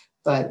sites,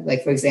 but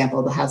like, for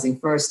example, the Housing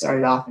First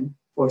started off in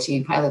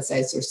 14 pilot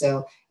sites or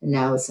so, and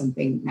now it's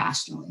something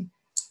nationally.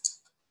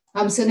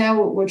 So now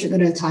we're going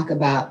to talk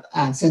about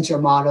center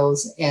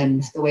models,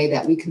 and the way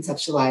that we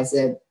conceptualize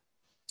it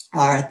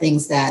are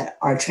things that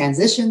are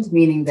transitioned,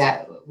 meaning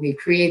that we've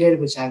created,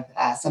 which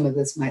some of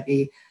this might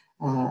be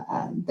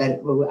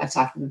that I've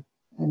talked in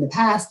the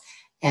past,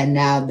 and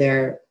now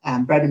they're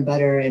bread and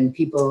butter, and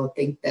people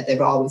think that they've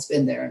always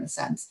been there in a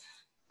sense.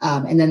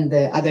 And then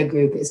the other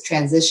group is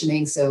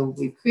transitioning. So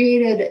we've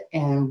created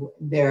and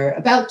they're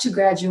about to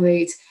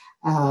graduate,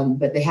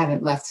 but they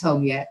haven't left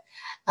home yet.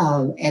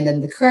 And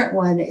then the current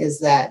one is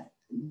that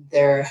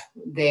they're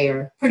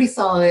pretty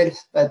solid,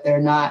 but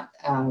they're not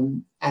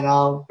at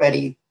all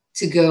ready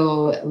to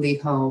go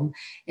leave home.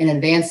 And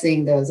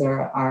advancing, those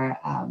are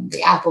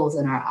the apples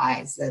in our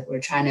eyes that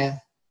we're trying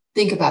to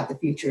think about the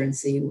future and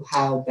see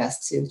how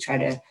best to try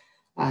to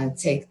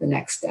take the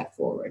next step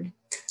forward.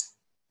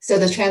 So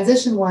the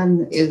transition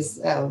one is,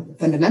 the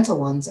fundamental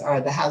ones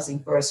are the Housing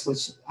First,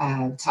 which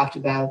I talked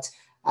about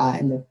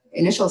in the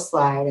initial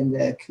slide, and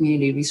the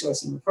Community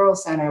Resource and Referral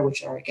Center,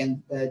 which are,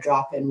 again, the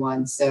drop-in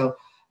ones. So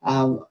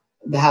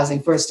the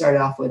Housing First started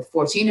off with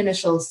 14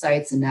 initial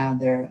sites, and now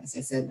they're, as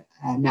I said,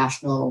 a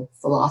national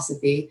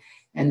philosophy.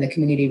 And the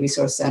Community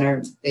Resource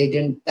Center,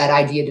 that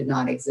idea did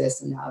not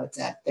exist, and now it's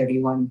at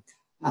 31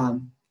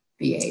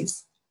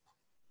 VAs.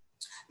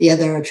 The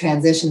other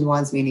transition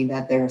ones, meaning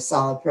that they're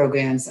solid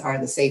programs, are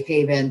the Safe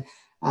Haven,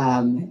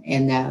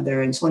 and now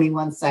they're in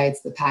 21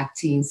 sites. The PAC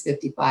teams,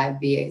 55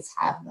 VAs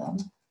have them.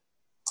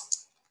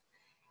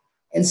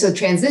 And so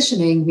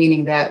transitioning,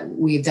 meaning that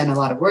we've done a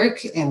lot of work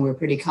and we're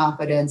pretty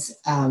confident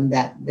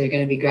that they're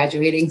going to be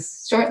graduating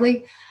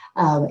shortly.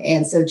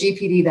 And so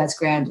GPD, that's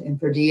grant and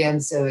per diem.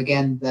 So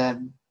again,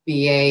 the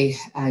VA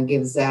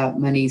gives out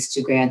monies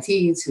to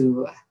grantees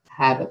who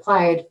have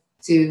applied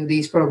to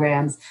these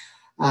programs.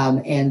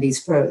 And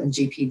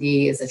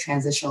GPD is a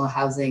transitional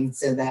housing,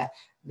 so that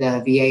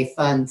the VA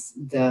funds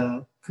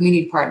the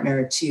community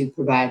partner to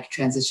provide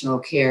transitional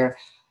care,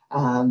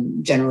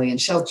 generally in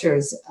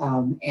shelters.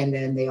 And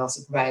then they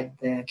also provide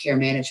the care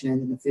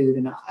management and the food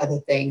and other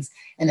things.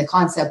 And the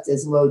concept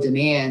is low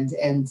demand.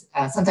 And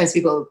sometimes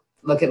people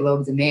look at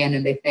low demand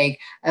and they think,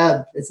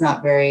 oh, it's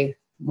not very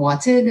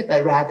wanted,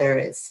 but rather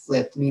it's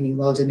flipped, meaning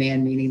low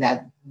demand, meaning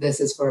that this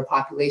is for a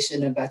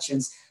population of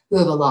veterans who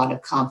have a lot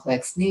of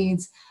complex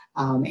needs.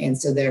 And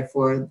so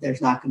therefore,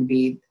 there's not going to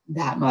be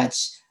that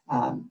much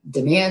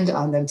demand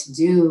on them to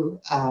do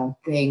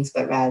things,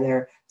 but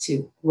rather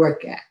to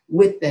work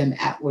with them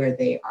at where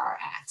they are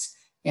at.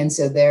 And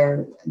so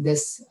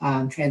this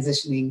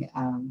transitioning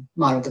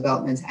model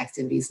development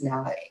activities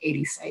now at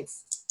 80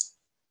 sites.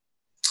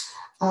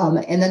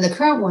 And then the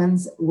current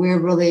ones, we're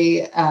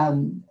really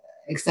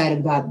excited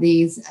about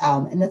these.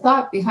 And the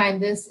thought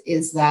behind this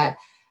is that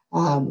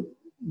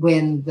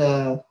when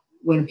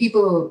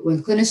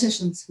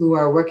clinicians who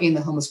are working in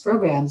the homeless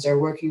programs are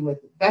working with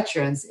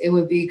veterans, it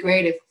would be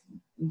great if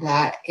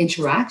that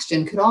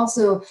interaction could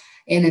also,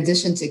 in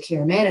addition to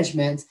care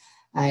management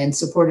and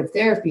supportive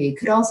therapy,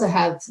 could also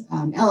have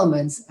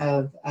elements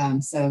of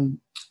some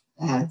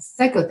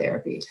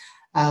psychotherapy.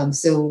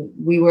 So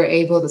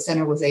the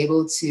center was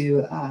able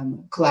to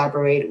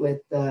collaborate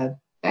with the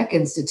Beck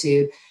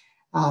Institute,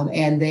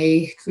 and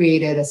they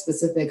created a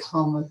specific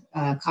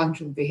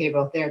cognitive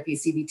behavioral therapy,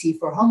 CBT,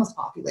 for homeless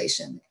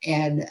population.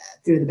 And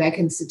through the Beck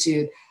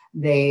Institute,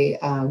 they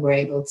were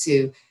able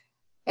to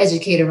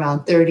educate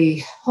around 30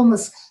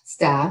 homeless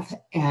staff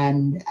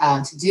and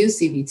to do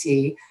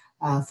CBT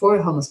for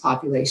a homeless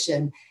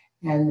population.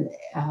 And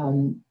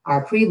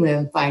our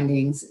prelim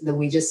findings that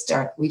we just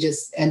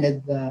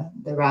ended the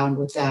round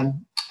with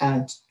them,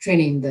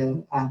 training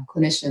the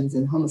clinicians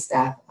and homeless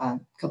staff a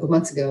couple of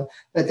months ago.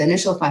 But the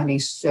initial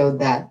findings showed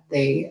that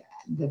the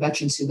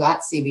veterans who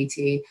got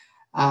CBT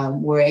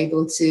were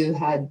able to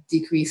have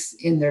decrease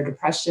in their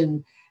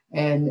depression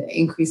and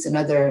increase in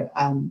other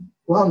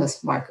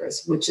wellness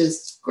markers, which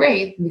is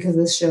great because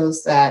this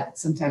shows that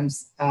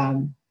sometimes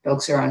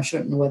folks are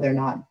uncertain whether or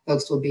not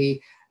veterans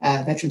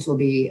will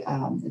be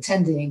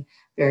attending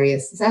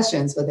various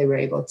sessions, but they were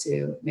able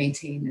to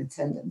maintain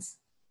attendance.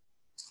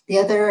 The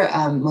other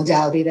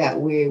modality that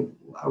we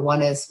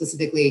want to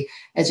specifically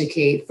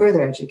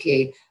further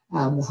educate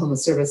the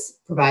homeless service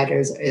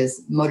providers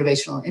is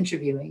motivational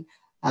interviewing.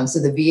 So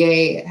the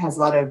VA has a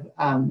lot of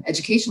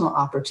educational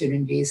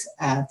opportunities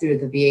through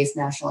the VA's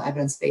National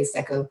Evidence-Based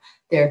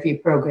Psychotherapy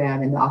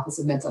Program and the Office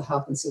of Mental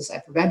Health and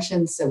Suicide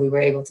Prevention. So we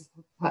were able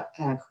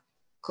to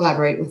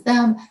collaborate with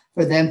them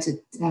for them to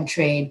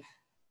train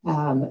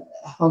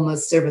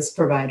homeless service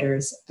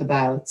providers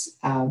about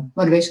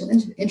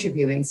motivational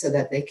interviewing so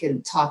that they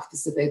can talk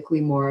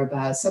specifically more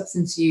about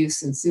substance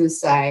use and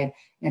suicide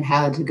and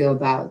how to go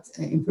about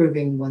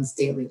improving one's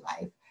daily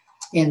life.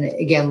 And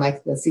again,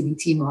 like the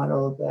CBT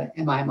model, the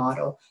MI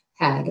model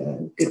had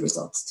good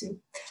results too.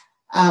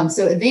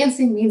 So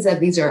advancing means that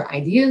these are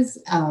ideas,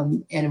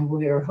 and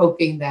we're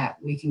hoping that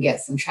we can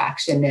get some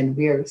traction, and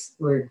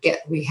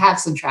we have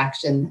some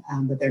traction,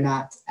 but they're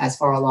not as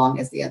far along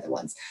as the other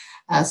ones.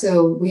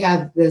 So we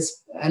have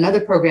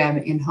another program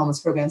in Homeless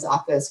Programs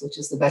Office, which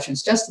is the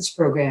Veterans Justice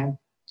Program.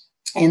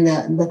 And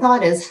the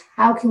thought is,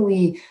 how can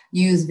we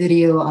use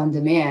video on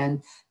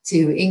demand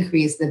to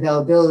increase the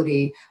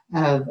availability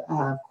of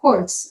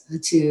courts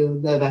to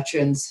the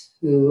veterans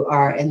who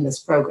are in this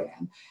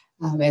program?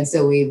 And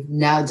so we've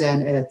now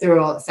done a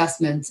thorough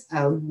assessment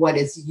of what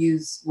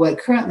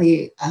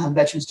currently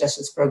Veterans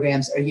Justice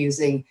programs are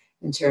using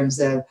in terms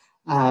of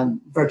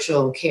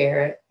virtual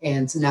care.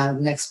 And so now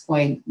the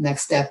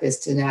next step is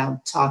to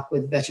now talk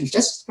with Veterans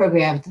Justice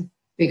Program to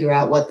figure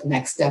out what the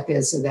next step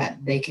is so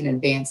that they can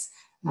advance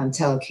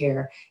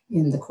telecare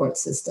in the court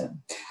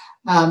system.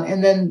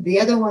 And then the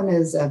other one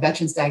is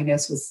veterans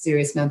diagnosed with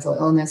serious mental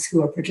illness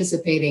who are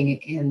participating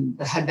in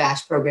the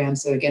HUD-VASH program.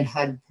 So again,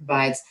 HUD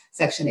provides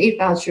Section 8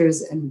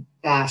 vouchers, and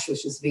VASH,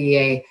 which is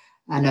VA,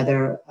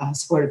 another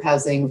supportive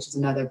housing, which is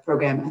another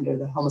program under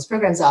the Homeless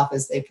Programs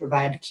Office. They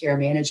provide care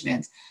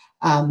management.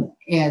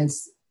 And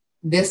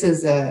this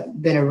has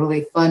been a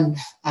really fun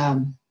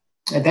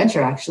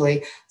adventure,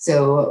 actually.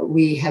 So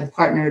we have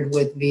partnered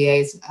with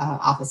VA's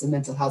Office of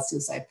Mental Health,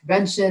 Suicide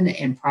Prevention,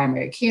 and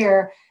Primary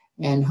Care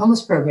and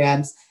homeless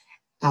programs.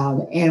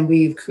 And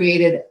we've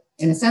created,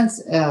 in a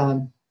sense,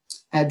 a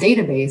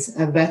database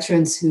of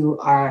veterans who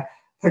are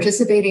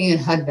participating in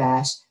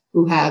HUD-VASH,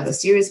 who have a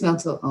serious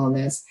mental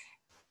illness,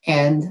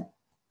 and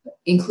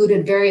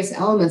included various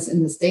elements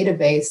in this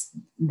database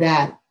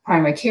that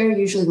primary care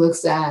usually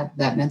looks at,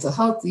 that mental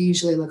health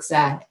usually looks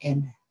at,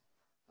 and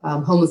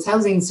homeless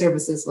housing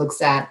services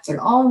looks at, but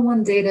all in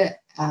one data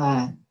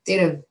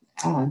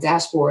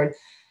dashboard.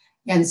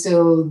 And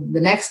so the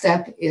next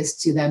step is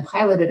to then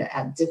pilot it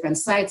at different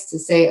sites to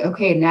say,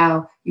 okay,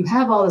 now you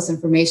have all this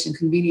information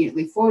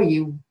conveniently for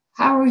you.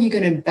 How are you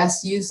going to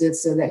best use it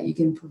so that you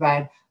can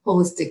provide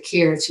holistic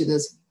care to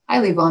this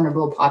highly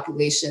vulnerable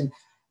population,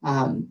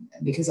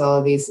 because all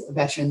of these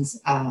veterans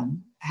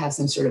have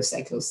some sort of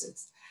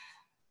psychosis.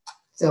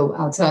 So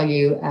I'll tell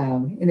you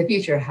in the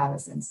future how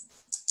this ends.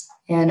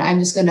 And I'm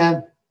just going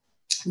to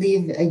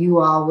leave you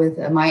all with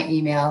my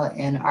email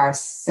and our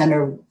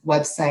center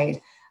website.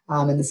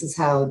 And this is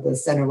how the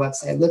center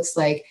website looks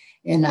like.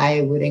 And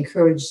I would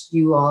encourage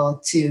you all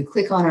to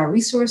click on our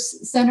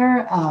resource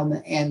center.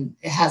 And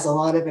it has a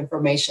lot of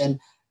information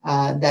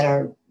that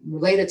are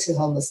related to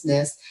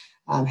homelessness,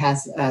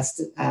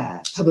 has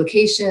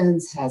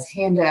publications, has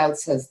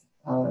handouts, has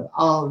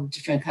all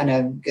different kind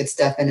of good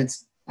stuff. And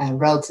it's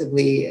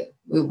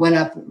it went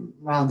up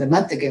around a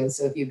month ago.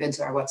 So if you've been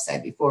to our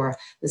website before,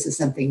 this is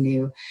something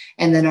new.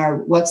 And then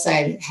our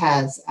website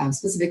has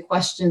specific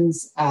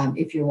questions.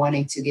 If you're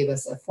wanting to give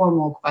us a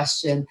formal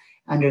question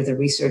under the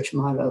research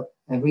model,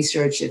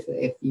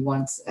 if you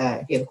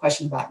have a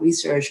question about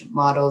research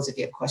models, if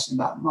you have a question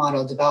about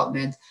model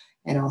development,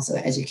 and also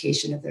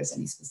education, if there's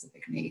any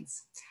specific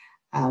needs.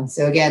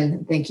 So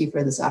again, thank you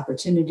for this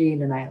opportunity.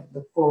 And I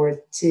look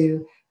forward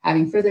to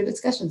having further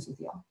discussions with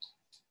you all.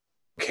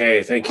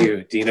 Okay, thank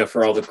you, Dina,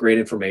 for all the great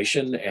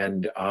information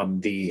and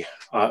the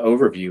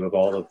overview of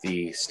all of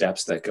the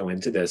steps that go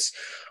into this.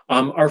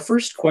 Our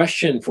first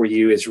question for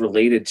you is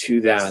related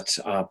to that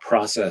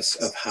process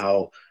of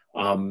how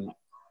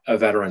a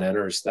veteran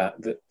enters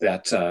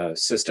that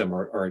system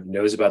or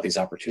knows about these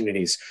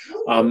opportunities.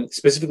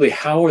 Specifically,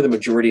 how are the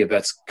majority of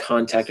vets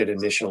contacted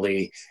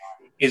initially?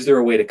 Is there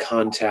a way to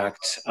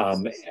contact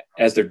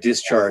as they're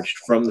discharged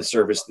from the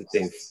service that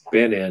they've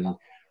been in,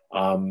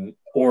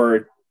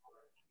 or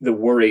the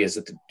worry is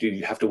that do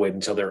you have to wait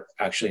until they're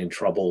actually in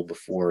trouble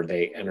before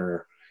they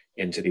enter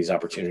into these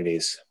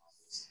opportunities?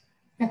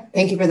 Yeah,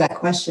 thank you for that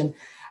question.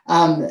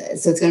 So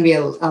it's going to be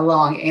a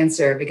long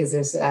answer because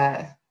there's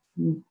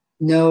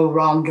no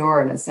wrong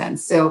door in a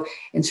sense. So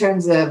in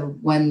terms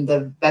of when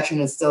the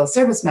veteran is still a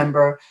service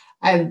member,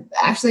 I've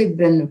actually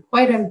been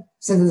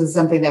since this is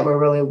something that we're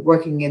really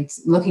looking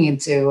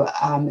into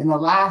in the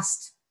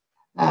last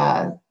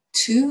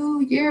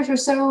 2 years or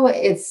so,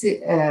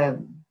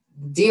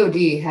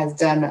 DoD has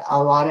done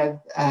a lot of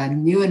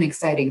new and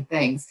exciting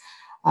things.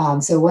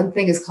 So one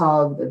thing is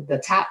called the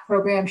TAP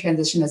program,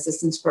 Transition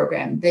Assistance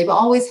Program. They've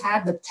always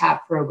had the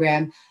TAP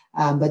program,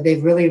 but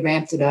they've really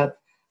ramped it up.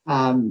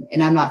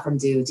 And I'm not from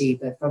DoD,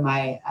 but from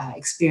my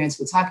experience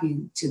with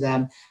talking to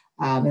them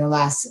in the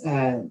last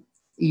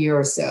year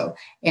or so.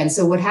 And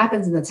so what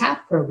happens in the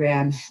TAP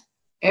program,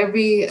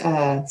 every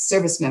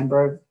service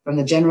member from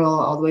the general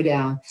all the way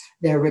down,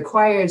 they're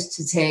required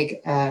to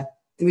take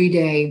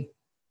 3-day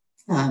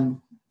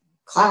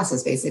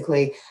classes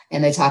basically,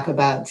 and they talk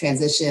about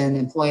transition,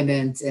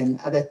 employment, and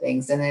other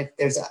things. And if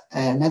there's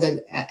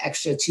another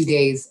extra 2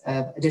 days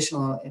of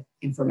additional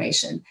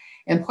information.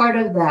 And part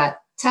of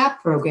that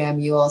TAP program,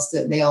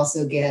 they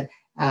also get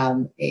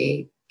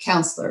a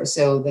counselor.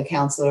 So the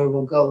counselor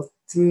will go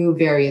through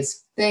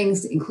various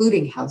things,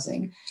 including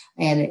housing.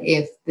 And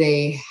if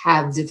they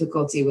have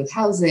difficulty with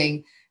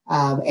housing,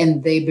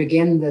 and they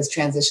begin this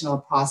transitional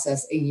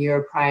process a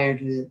year prior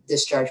to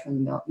discharge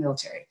from the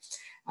military.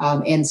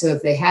 And so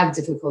if they have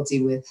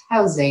difficulty with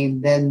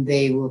housing, then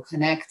they will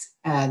connect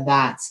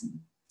that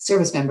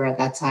service member at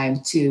that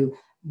time to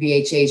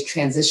VHA's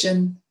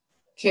transition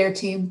care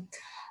team.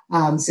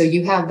 So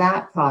you have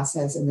that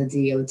process in the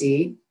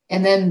DoD.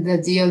 And then the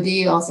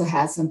DoD also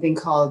has something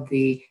called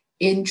the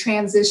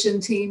in-transition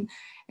team.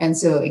 And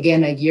so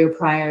again, a year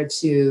prior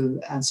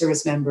to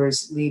service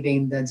members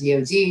leaving the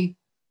DoD,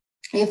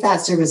 if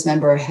that service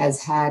member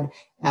has had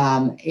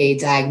a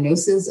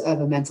diagnosis of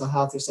a mental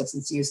health or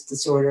substance use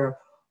disorder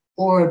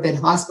or been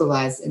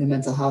hospitalized in a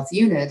mental health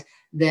unit,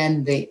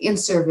 then the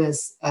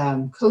in-service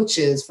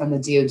coaches from the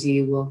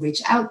DoD will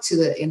reach out to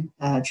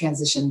the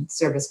transition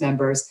service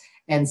members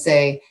and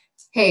say,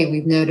 hey,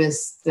 we've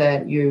noticed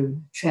that you're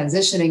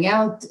transitioning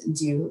out.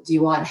 Do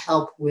you want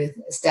help with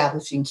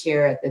establishing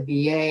care at the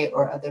VA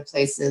or other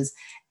places?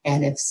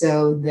 And if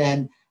so,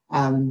 then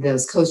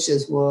those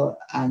coaches will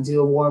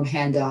do a warm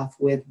handoff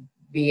with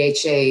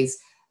VHA's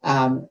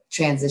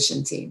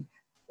transition team.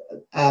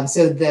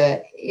 So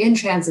the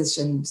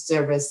in-transition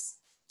service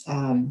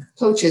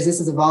coaches, this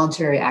is a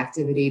voluntary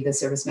activity. The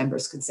service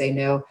members could say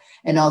no.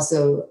 And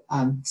also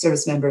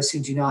service members who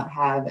do not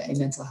have a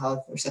mental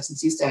health or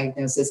substance use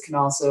diagnosis can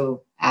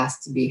also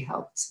ask to be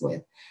helped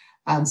with.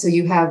 So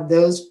you have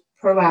those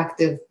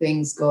proactive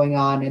things going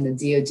on in the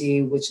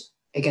DoD, which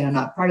again, I'm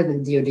not part of the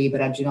DoD,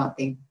 but I do not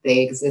think they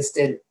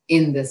existed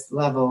in this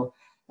level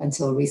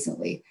until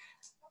recently.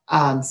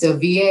 So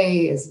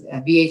VA is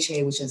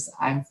VHA, which is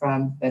I'm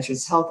from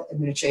Veterans Health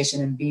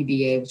Administration, and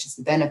VBA, which is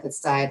the benefits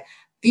side.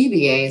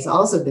 VBA has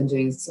also been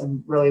doing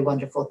some really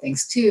wonderful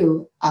things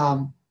too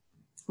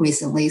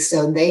recently.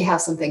 So they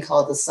have something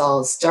called the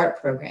Solid Start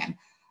program.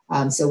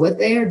 So what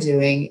they are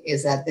doing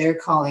is that they're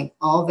calling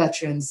all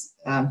veterans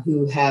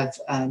who have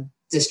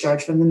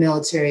discharged from the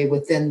military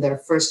within their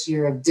first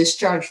year of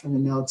discharge from the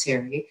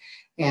military.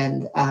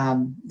 And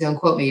don't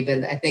quote me,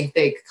 but I think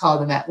they call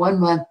them at 1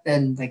 month,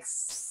 then like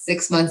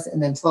 6 months,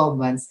 and then 12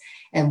 months.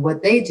 And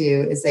what they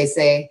do is they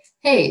say,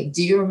 hey,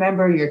 do you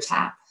remember your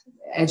TAP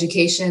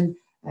education,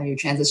 your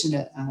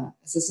transition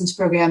assistance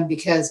program?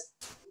 Because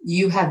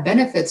you have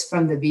benefits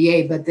from the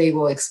VA, but they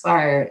will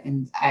expire.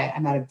 And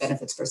I'm not a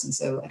benefits person,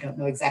 so I don't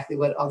know exactly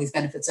what all these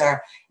benefits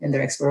are and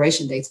their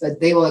expiration dates, but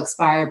they will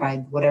expire by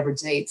whatever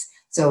date.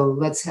 So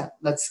let's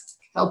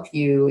help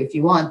you if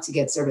you want to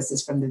get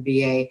services from the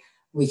VA.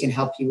 We can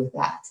help you with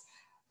that.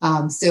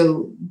 And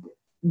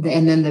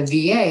then the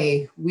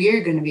VA,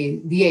 we're going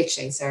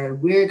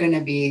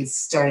to be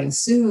starting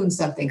soon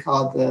something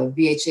called the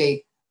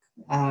VHA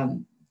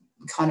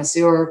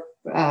Connoisseur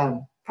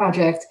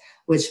Project,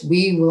 which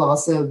we will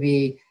also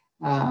be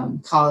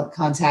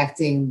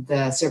contacting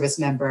the service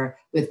member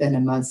within a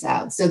month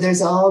out. So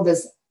there's all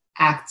this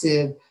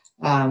active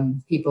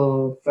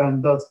people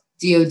from both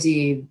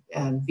DoD,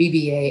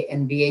 VBA,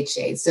 and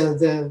VHA. So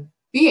the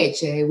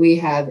VHA, we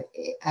have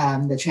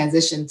the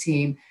transition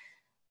team,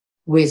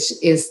 which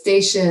is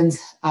stationed.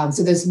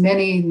 So there's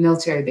many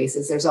military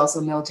bases. There's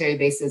also military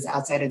bases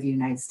outside of the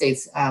United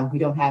States. We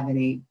don't have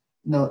any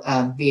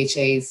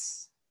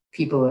VHA's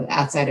people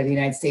outside of the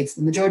United States.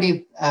 The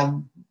majority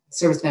of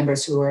service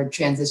members who are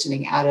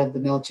transitioning out of the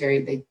military,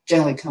 they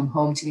generally come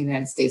home to the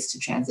United States to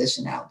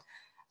transition out.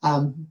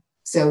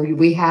 So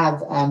we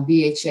have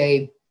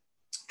VHA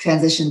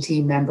transition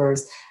team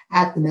members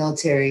at the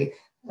military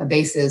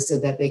bases so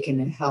that they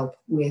can help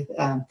with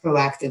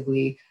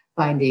proactively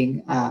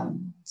finding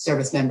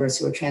service members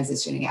who are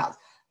transitioning out.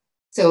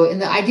 So in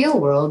the ideal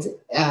world,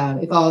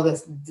 if all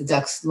the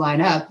ducks line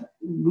up,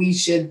 we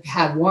should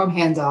have warm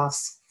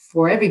handoffs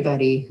for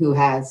everybody who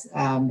has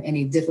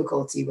any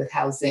difficulty with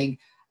housing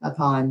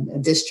upon a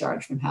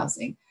discharge from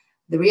housing.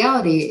 The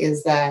reality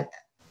is that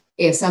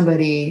if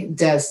somebody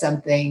does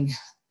something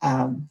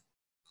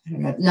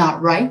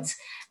not right,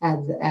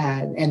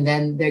 and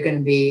then they're going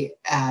to be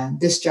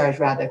discharged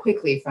rather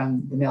quickly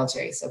from the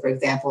military. So, for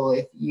example,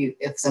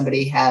 if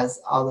somebody has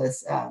all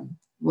this,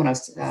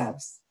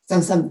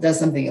 does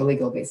something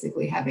illegal,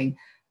 basically having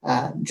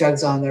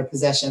drugs on their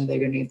possession, they're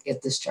going to need to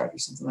get discharged or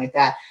something like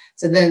that.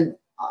 So then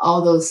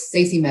all those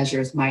safety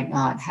measures might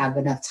not have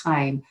enough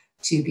time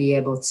to be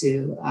able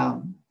to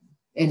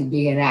and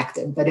be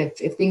enacted. But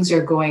if things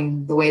are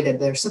going the way that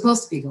they're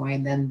supposed to be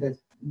going, then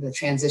the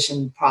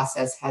transition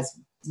process has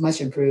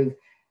much improved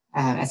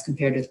as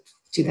compared to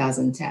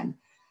 2010.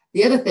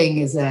 The other thing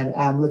is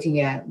that looking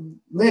at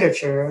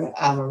literature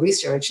or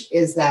research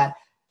is that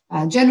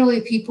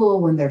generally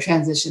people, when they're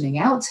transitioning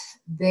out,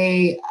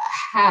 they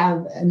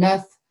have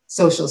enough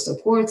social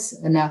supports,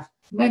 enough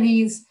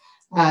monies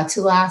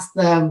to last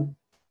them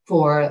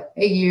for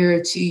a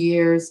year, 2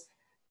 years.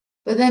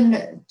 But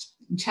then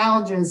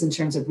challenges in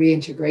terms of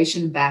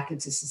reintegration back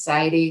into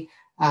society,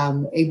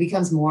 it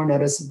becomes more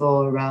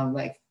noticeable around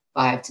like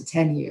 5 to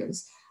 10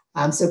 years.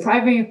 So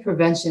primary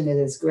prevention, it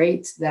is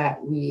great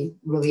that we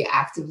really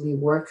actively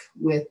work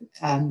with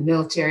the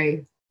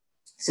military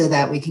so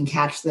that we can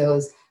catch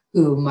those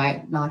who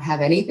might not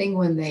have anything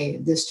when they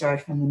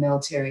discharge from the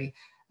military.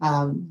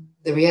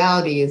 The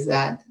reality is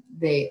that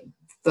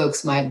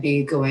folks might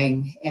be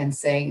going and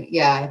saying,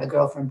 yeah, I have a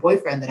girlfriend,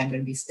 boyfriend that I'm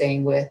going to be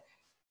staying with.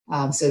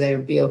 So they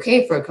would be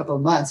okay for a couple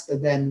of months,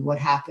 but then what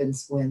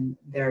happens when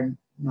they're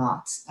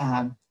not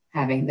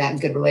having that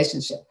good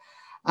relationship?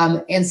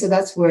 And so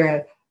that's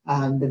where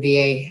the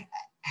VA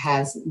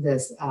has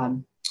this.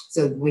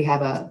 So we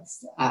have a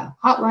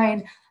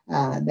hotline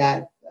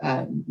that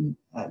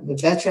the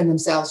veteran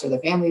themselves or the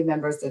family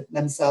members that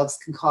themselves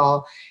can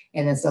call,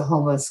 and it's a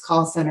homeless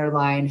call center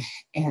line,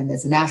 and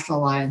it's a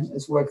national line.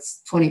 It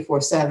works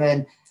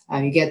 24/7.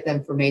 You get the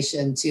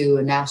information to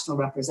a national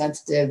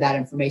representative. That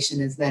information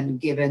is then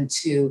given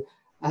to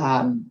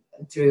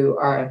through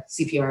our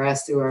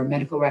CPRS, through our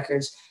medical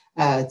records,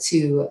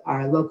 to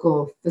our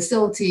local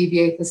facility,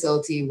 VA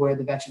facility where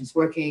the veteran's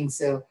working,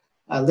 so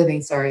so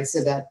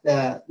that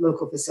the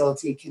local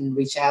facility can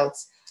reach out.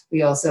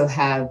 We also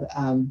have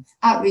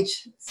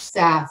outreach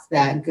staff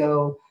that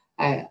go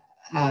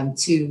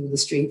to the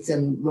streets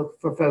and look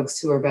for folks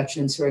who are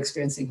veterans who are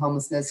experiencing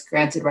homelessness.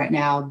 Granted, right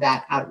now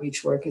that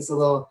outreach work is a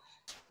little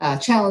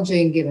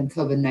challenging given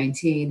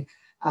COVID-19.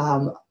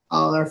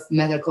 All our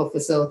medical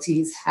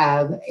facilities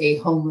have a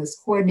homeless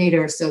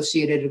coordinator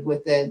associated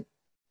with it.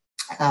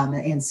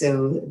 And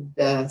so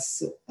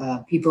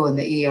the people in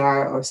the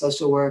ER or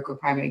social work or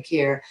primary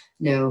care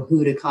know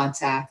who to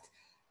contact.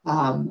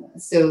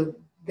 So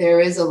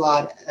there is a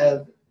lot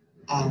of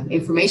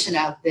information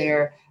out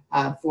there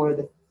for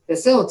the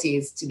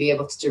facilities to be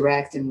able to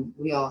direct, and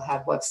we all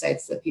have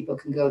websites that people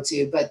can go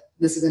to. But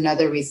this is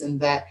another reason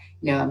that,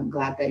 I'm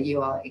glad that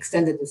you all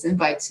extended this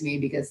invite to me,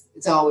 because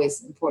it's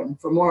always important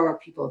for more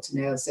people to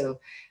know. So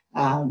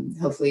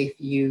hopefully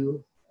if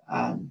you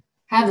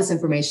have this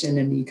information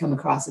and you come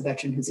across a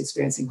veteran who's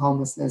experiencing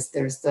homelessness,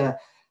 there's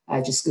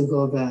just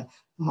Google the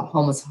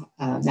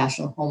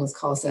National Homeless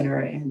Call Center,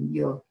 and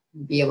you'll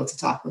be able to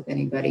talk with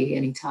anybody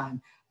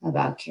anytime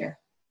about care.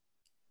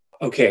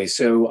 Okay,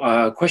 so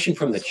a question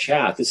from the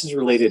chat. This is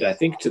related, I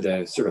think, to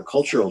the sort of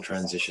cultural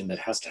transition that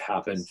has to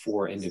happen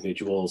for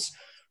individuals.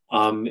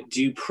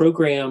 Do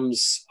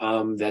programs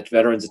that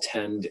veterans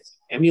attend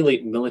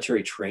emulate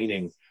military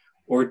training,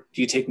 or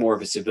do you take more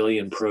of a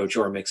civilian approach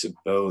or a mix of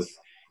both?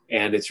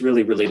 And it's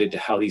really related to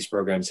how these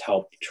programs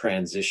help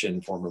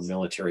transition former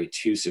military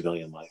to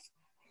civilian life.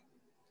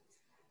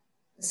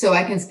 So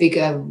I can speak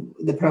of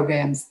the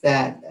programs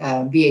that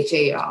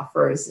VHA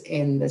offers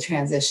in the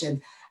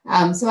transition.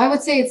 So I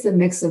would say it's a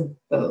mix of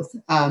both,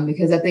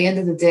 because at the end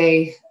of the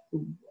day,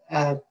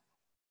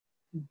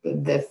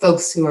 the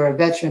folks who are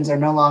veterans are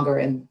no longer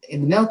in the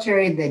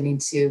military. They need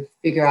to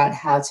figure out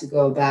how to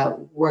go about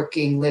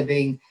working,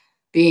 living,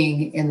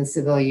 being in the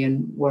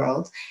civilian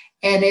world.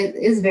 And it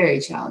is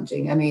very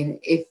challenging. I mean,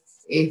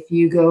 if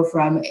you go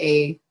from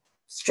a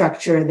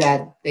structure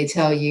that they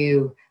tell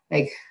you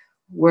like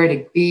where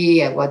to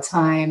be at what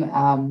time,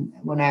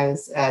 when I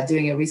was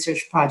doing a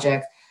research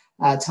project,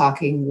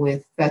 talking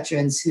with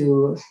veterans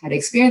who had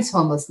experienced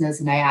homelessness,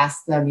 and I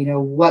asked them,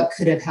 what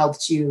could have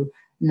helped you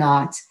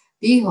not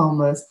be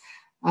homeless?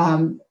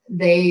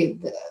 They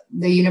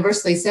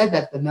universally said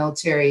that the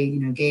military,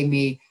 gave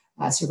me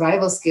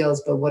survival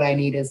skills, but what I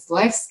need is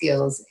life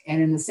skills.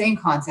 And in the same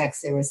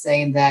context, they were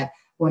saying that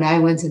when I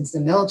went into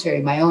the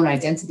military, my own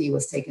identity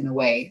was taken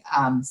away.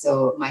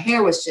 So my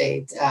hair was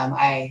shaved.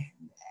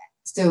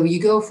 So you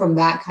go from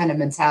that kind of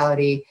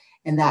mentality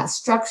and that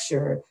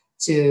structure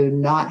to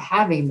not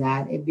having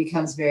that, it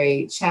becomes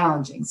very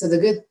challenging. So the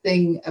good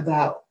thing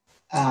about,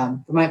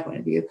 from my point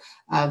of view,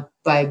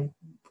 by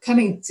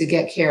coming to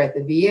get care at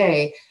the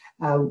VA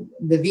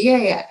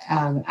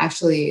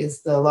actually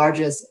is the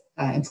largest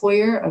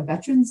employer of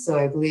veterans. So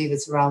I believe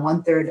it's around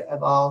 1/3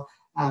 of all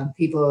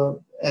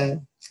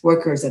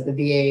workers at the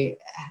VA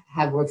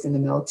have worked in the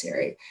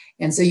military.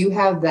 And so you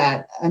have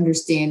that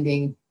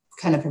understanding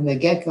kind of from the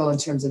get-go in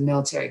terms of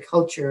military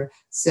culture,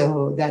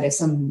 so that if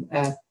some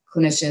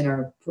clinician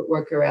or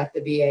worker at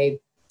the VA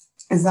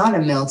is not a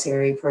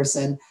military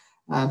person,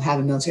 have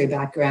a military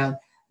background,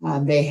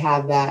 they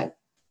have that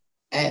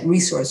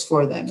resource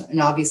for them.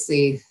 And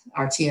obviously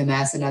our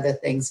TMS and other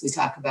things, we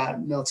talk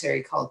about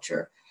military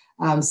culture.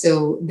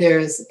 So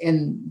there's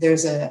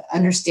an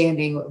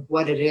understanding of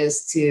what it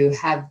is to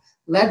have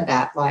led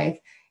that life,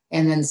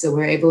 And then so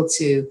we're able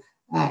to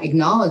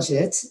acknowledge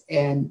it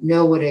and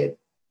know what it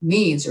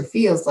means or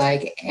feels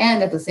like.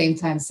 And at the same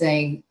time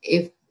saying,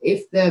 if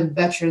the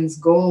veteran's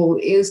goal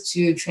is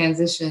to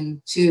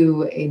transition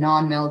to a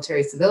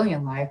non-military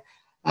civilian life,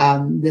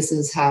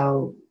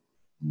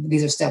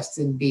 these are steps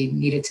to be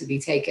needed to be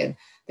taken.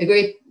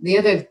 The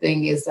other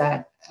thing is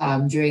that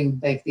during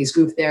like these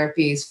group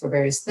therapies for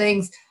various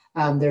things,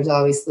 there's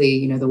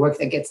obviously, the work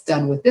that gets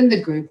done within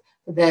the group,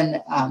 but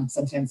then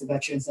sometimes the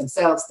veterans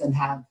themselves then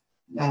have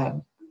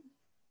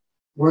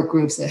work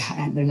groups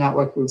they're not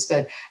work groups,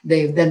 but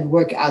they then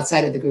work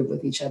outside of the group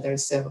with each other.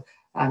 So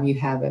you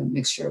have a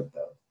mixture of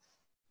both.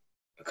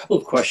 A couple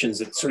of questions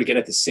that sort of get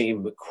at the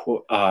same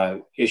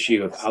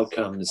issue of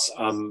outcomes.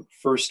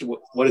 First,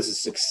 what is the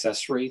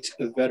success rate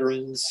of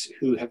veterans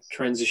who have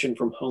transitioned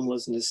from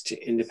homelessness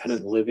to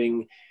independent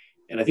living?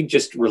 And I think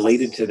just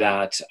related to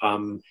that,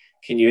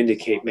 can you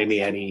indicate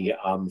maybe any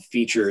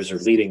features or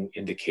leading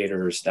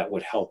indicators that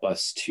would help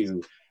us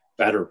to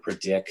better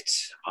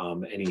predict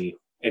any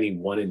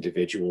one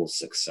individual's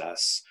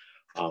success?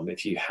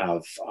 If you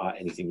have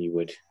anything you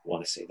would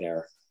want to say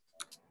there.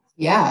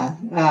 Yeah,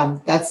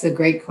 that's a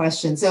great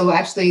question. So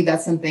actually,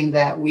 that's something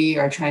that we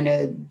are trying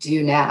to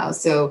do now.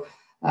 So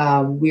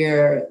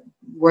we're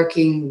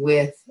working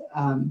with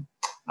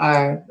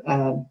our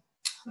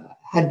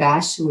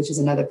HUD-BASH, which is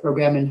another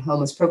program in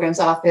Homeless Programs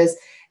Office,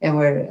 and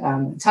we're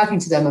talking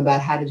to them about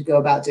how to go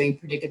about doing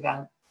predictive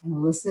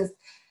analysis,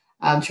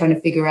 trying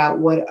to figure out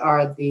what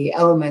are the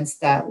elements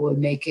that would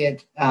make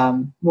it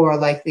more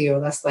likely or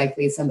less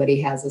likely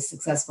somebody has a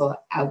successful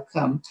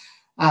outcome.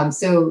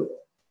 So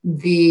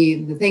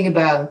the thing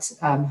about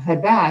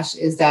HUD-BASH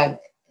is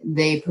that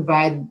they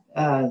provide,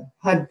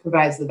 HUD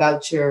provides the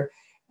voucher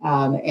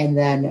and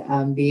then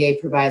VA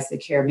provides the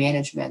care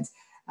management.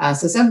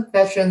 So some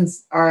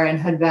veterans are in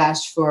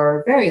HUD-BASH for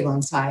a very long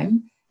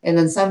time, and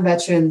then some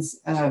veterans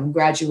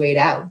graduate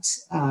out,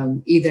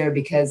 either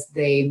because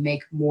they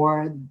make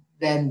more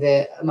than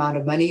the amount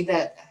of money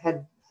that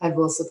HUD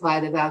will supply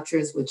the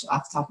vouchers, which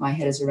off the top of my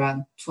head is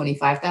around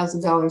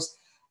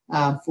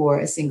 $25,000 for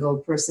a single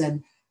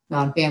person,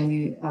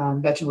 non-family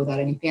veteran without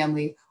any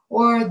family,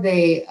 or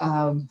they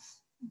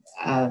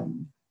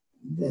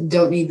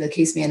don't need the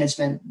case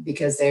management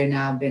because they're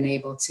now been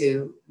able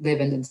to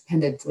live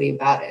independently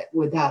about it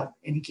without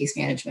any case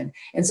management.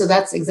 And so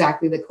that's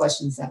exactly the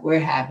questions that we're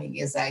having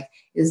is like,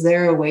 is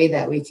there a way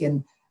that we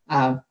can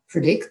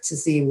predict to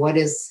see who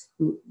is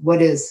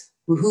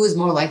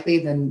more likely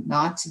than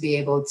not to be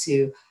able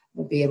to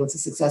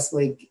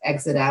successfully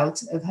exit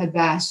out of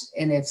HUD-BASH?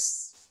 And if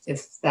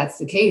that's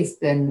the case,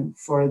 then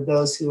for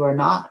those who are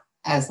not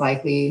as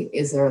likely,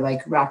 is there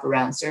like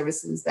wraparound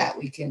services that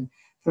we can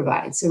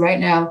provide? So right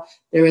now,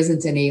 there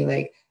isn't any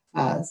like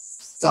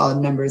solid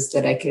numbers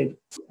that I could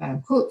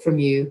quote from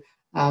you.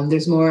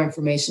 There's more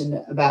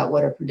information about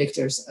what are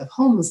predictors of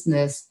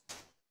homelessness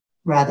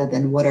rather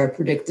than what are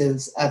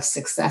predictors of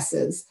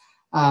successes.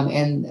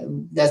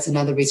 And that's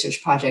another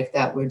research project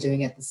that we're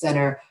doing at the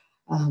center.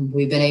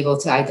 We've been able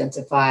to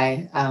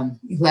identify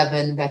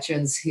 11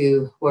 veterans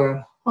who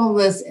were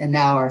homeless and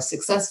now are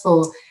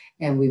successful.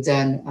 And we've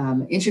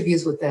done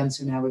interviews with them.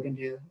 So now we're going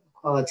to do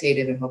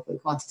qualitative and hopefully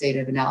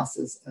quantitative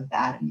analysis of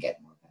that and get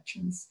more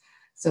veterans.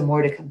 So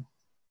more to come.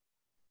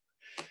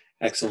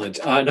 Excellent.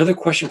 Another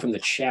question from the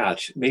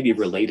chat, maybe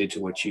related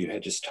to what you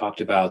had just talked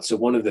about. So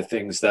one of the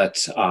things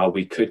that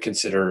we could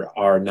consider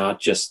are not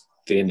just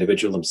the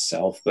individual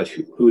himself, but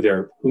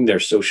whom their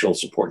social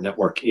support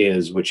network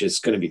is, which is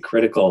going to be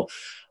critical.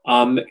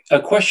 A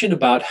question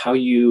about how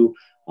you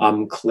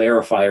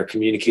clarify or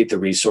communicate the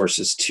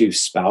resources to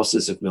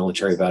spouses of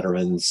military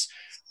veterans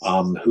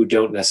who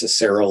don't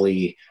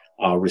necessarily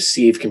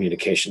receive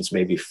communications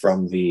maybe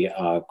from the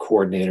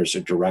coordinators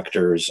or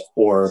directors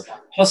or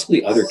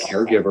possibly other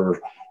caregiver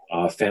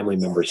family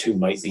members who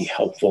might be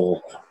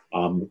helpful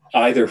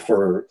either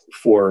for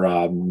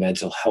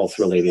mental health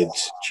related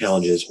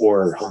challenges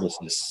or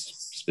homelessness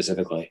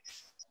specifically.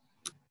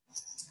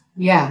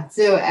 Yeah,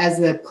 so as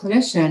a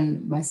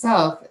clinician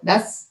myself,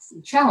 that's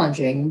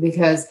challenging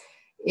because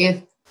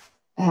if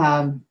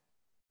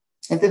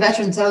the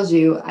veteran tells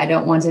you, I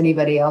don't want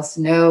anybody else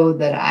to know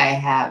that I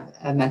have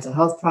a mental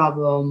health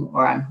problem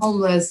or I'm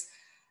homeless,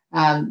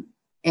 and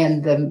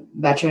the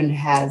veteran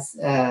has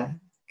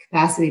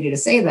capacity to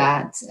say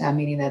that,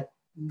 meaning that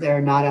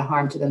they're not a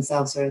harm to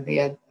themselves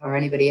or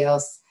anybody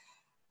else,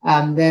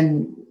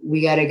 then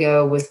we got to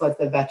go with what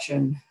the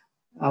veteran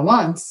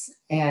wants,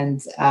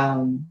 and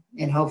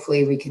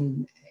hopefully we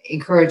can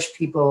encourage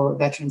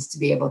veterans to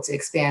be able to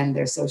expand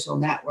their social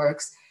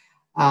networks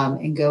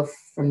and go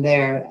from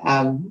there.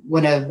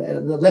 One of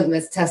the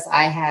litmus tests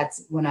I had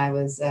when I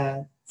was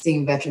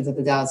seeing veterans at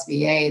the Dallas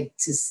VA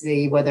to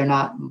see whether or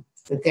not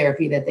the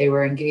therapy that they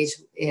were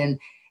engaged in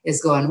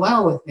is going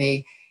well with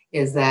me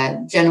is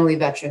that generally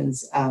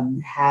veterans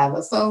have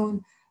a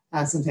phone.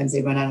 Sometimes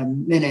they run out of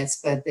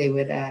minutes, but they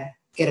would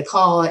get a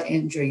call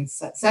during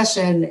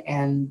session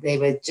and they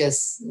would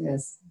just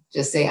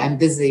say, I'm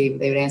busy.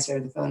 They would answer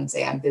the phone and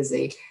say, I'm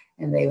busy,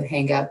 and they would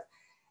hang up.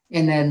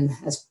 And then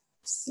as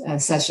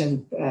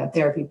session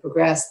therapy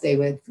progressed, they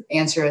would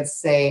answer it,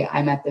 say,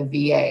 I'm at the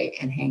VA,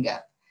 and hang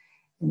up.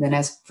 And then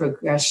as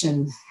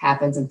progression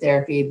happens in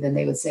therapy, then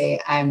they would say,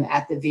 I'm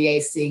at the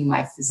VA seeing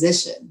my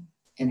physician,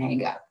 and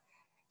hang up.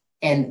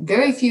 And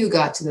very few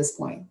got to this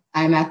point.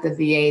 I'm at the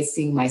VA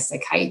seeing my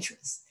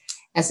psychiatrist.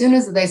 As soon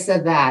as they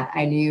said that,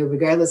 I knew,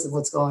 regardless of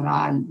what's going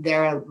on,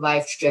 their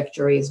life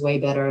trajectory is way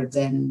better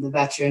than the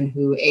veteran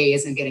who A,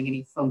 isn't getting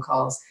any phone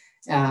calls,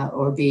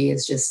 or B,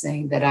 is just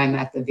saying that I'm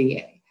at the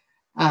VA.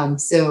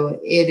 So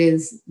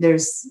it's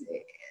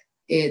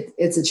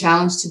a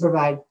challenge to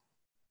provide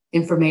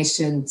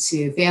information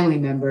to family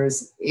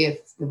members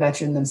if the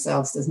veteran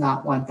themselves does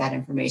not want that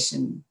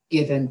information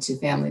given to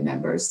family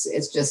members.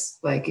 It's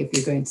just like if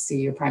you're going to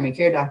see your primary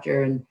care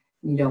doctor and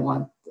you don't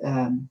want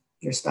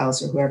your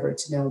spouse or whoever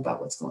to know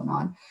about what's going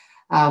on.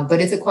 But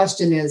if the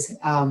question is,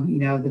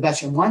 the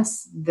veteran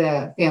wants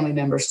the family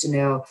members to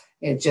know,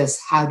 it's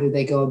just how do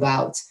they go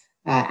about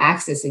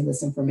accessing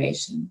this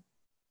information?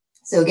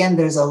 So again,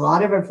 there's a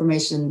lot of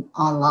information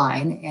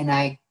online,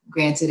 and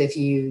granted, if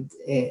you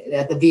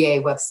at the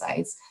VA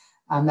websites,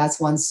 that's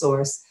one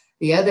source.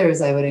 The other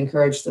is I would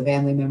encourage the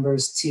family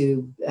members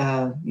to,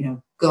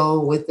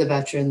 go with the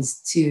veterans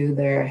to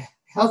their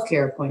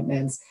healthcare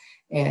appointments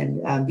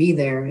and be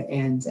there,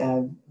 and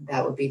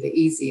that would be the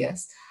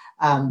easiest.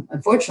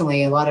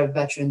 Unfortunately, a lot of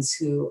veterans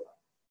who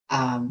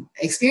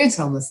experience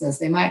homelessness,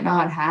 they might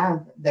not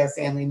have their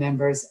family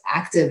members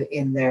active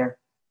in their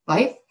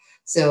life.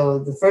 So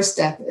the first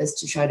step is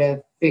to try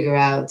to figure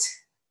out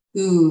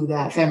who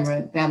that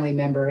family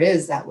member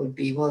is that would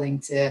be willing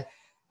to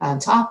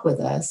talk with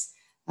us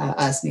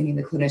meaning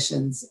the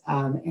clinicians,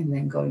 and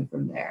then going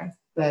from there.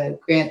 But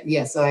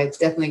so I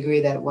definitely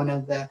agree that one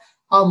of the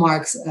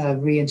hallmarks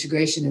of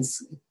reintegration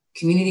is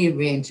community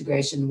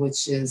reintegration,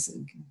 which is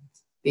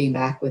being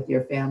back with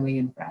your family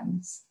and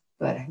friends.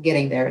 But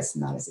getting there is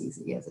not as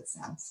easy as it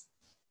sounds.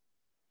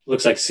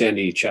 Looks like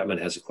Sandy Chapman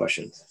has a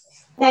question.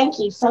 Thank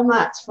you so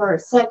much for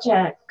such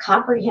a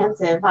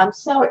comprehensive. I'm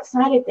so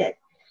excited that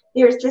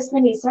there's this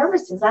many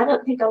services. I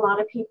don't think a lot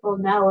of people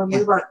know, and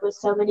we work with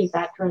so many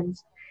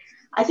veterans.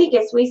 I think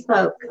as we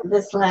spoke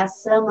this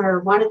last summer,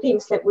 one of the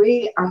things that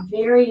we are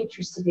very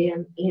interested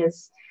in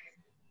is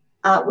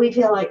we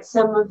feel like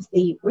some of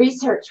the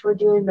research we're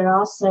doing, but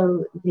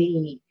also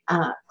the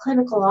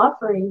clinical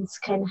offerings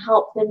can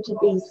help them to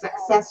be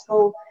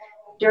successful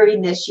during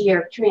this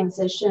year of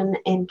transition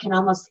and can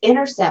almost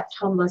intercept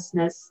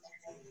homelessness,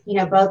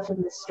 both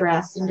from the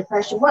stress and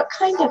depression. What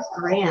kind of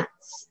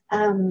grants?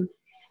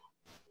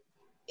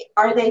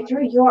 Are they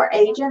through your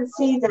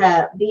agency,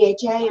 the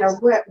VHA,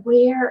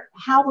 or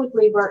how would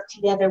we work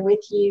together with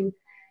you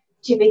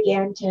to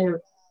begin to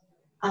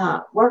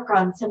work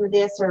on some of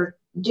this or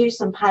do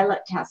some pilot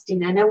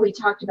testing? I know we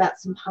talked about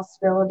some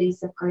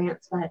possibilities of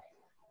grants, but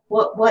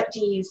what do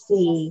you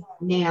see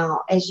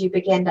now as you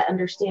begin to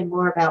understand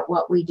more about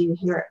what we do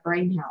here at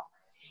BrainHealth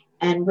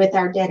and with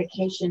our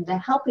dedication to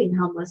helping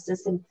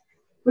homelessness and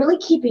really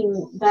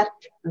keeping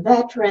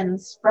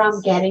veterans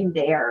from getting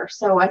there?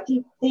 So I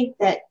think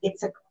that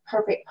it's a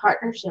perfect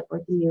partnership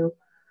with you,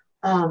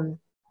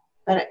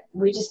 but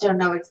we just don't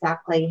know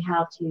exactly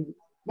how to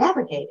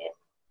navigate it.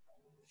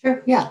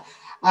 Sure, yeah.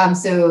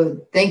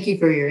 So thank you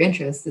for your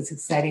interest. It's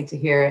exciting to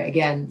hear,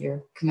 again,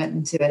 your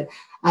commitment to it.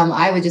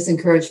 I would just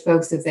encourage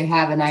folks, if they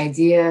have an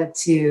idea,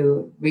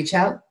 to reach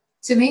out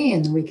to me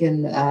and we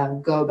can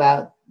go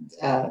about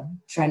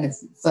trying to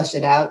flesh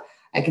it out.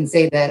 I can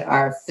say that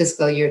our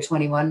fiscal year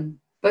 21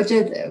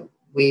 budget,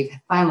 we've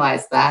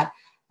finalized that.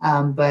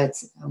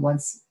 But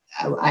once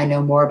I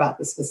know more about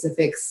the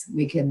specifics,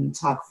 we can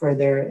talk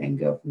further and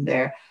go from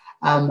there.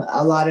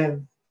 A lot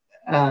of,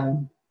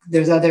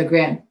 there's other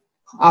grant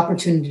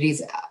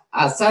opportunities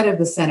outside of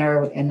the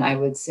center, and I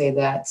would say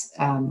that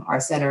our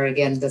center,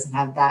 again, doesn't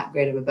have that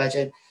great of a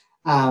budget,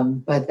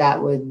 but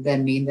that would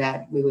then mean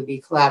that we would be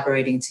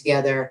collaborating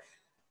together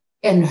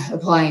and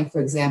applying, for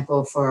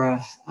example,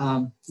 for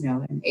an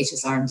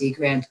HSR&D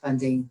grant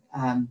funding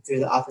through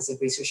the Office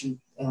of Research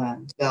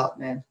and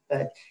Development.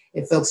 But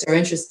if folks are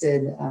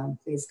interested,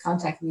 please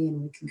contact me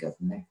and we can go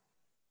from there.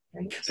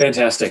 Right.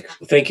 Fantastic.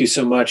 Well, thank you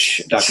so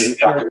much, Dr.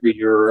 Hooshyar, for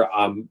your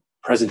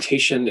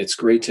presentation. It's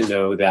great to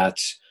know that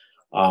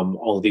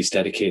all of these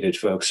dedicated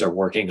folks are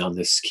working on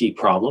this key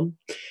problem.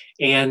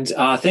 And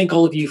thank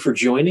all of you for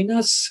joining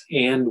us.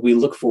 And we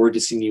look forward to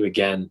seeing you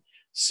again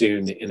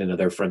soon in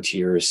another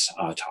Frontiers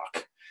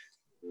talk.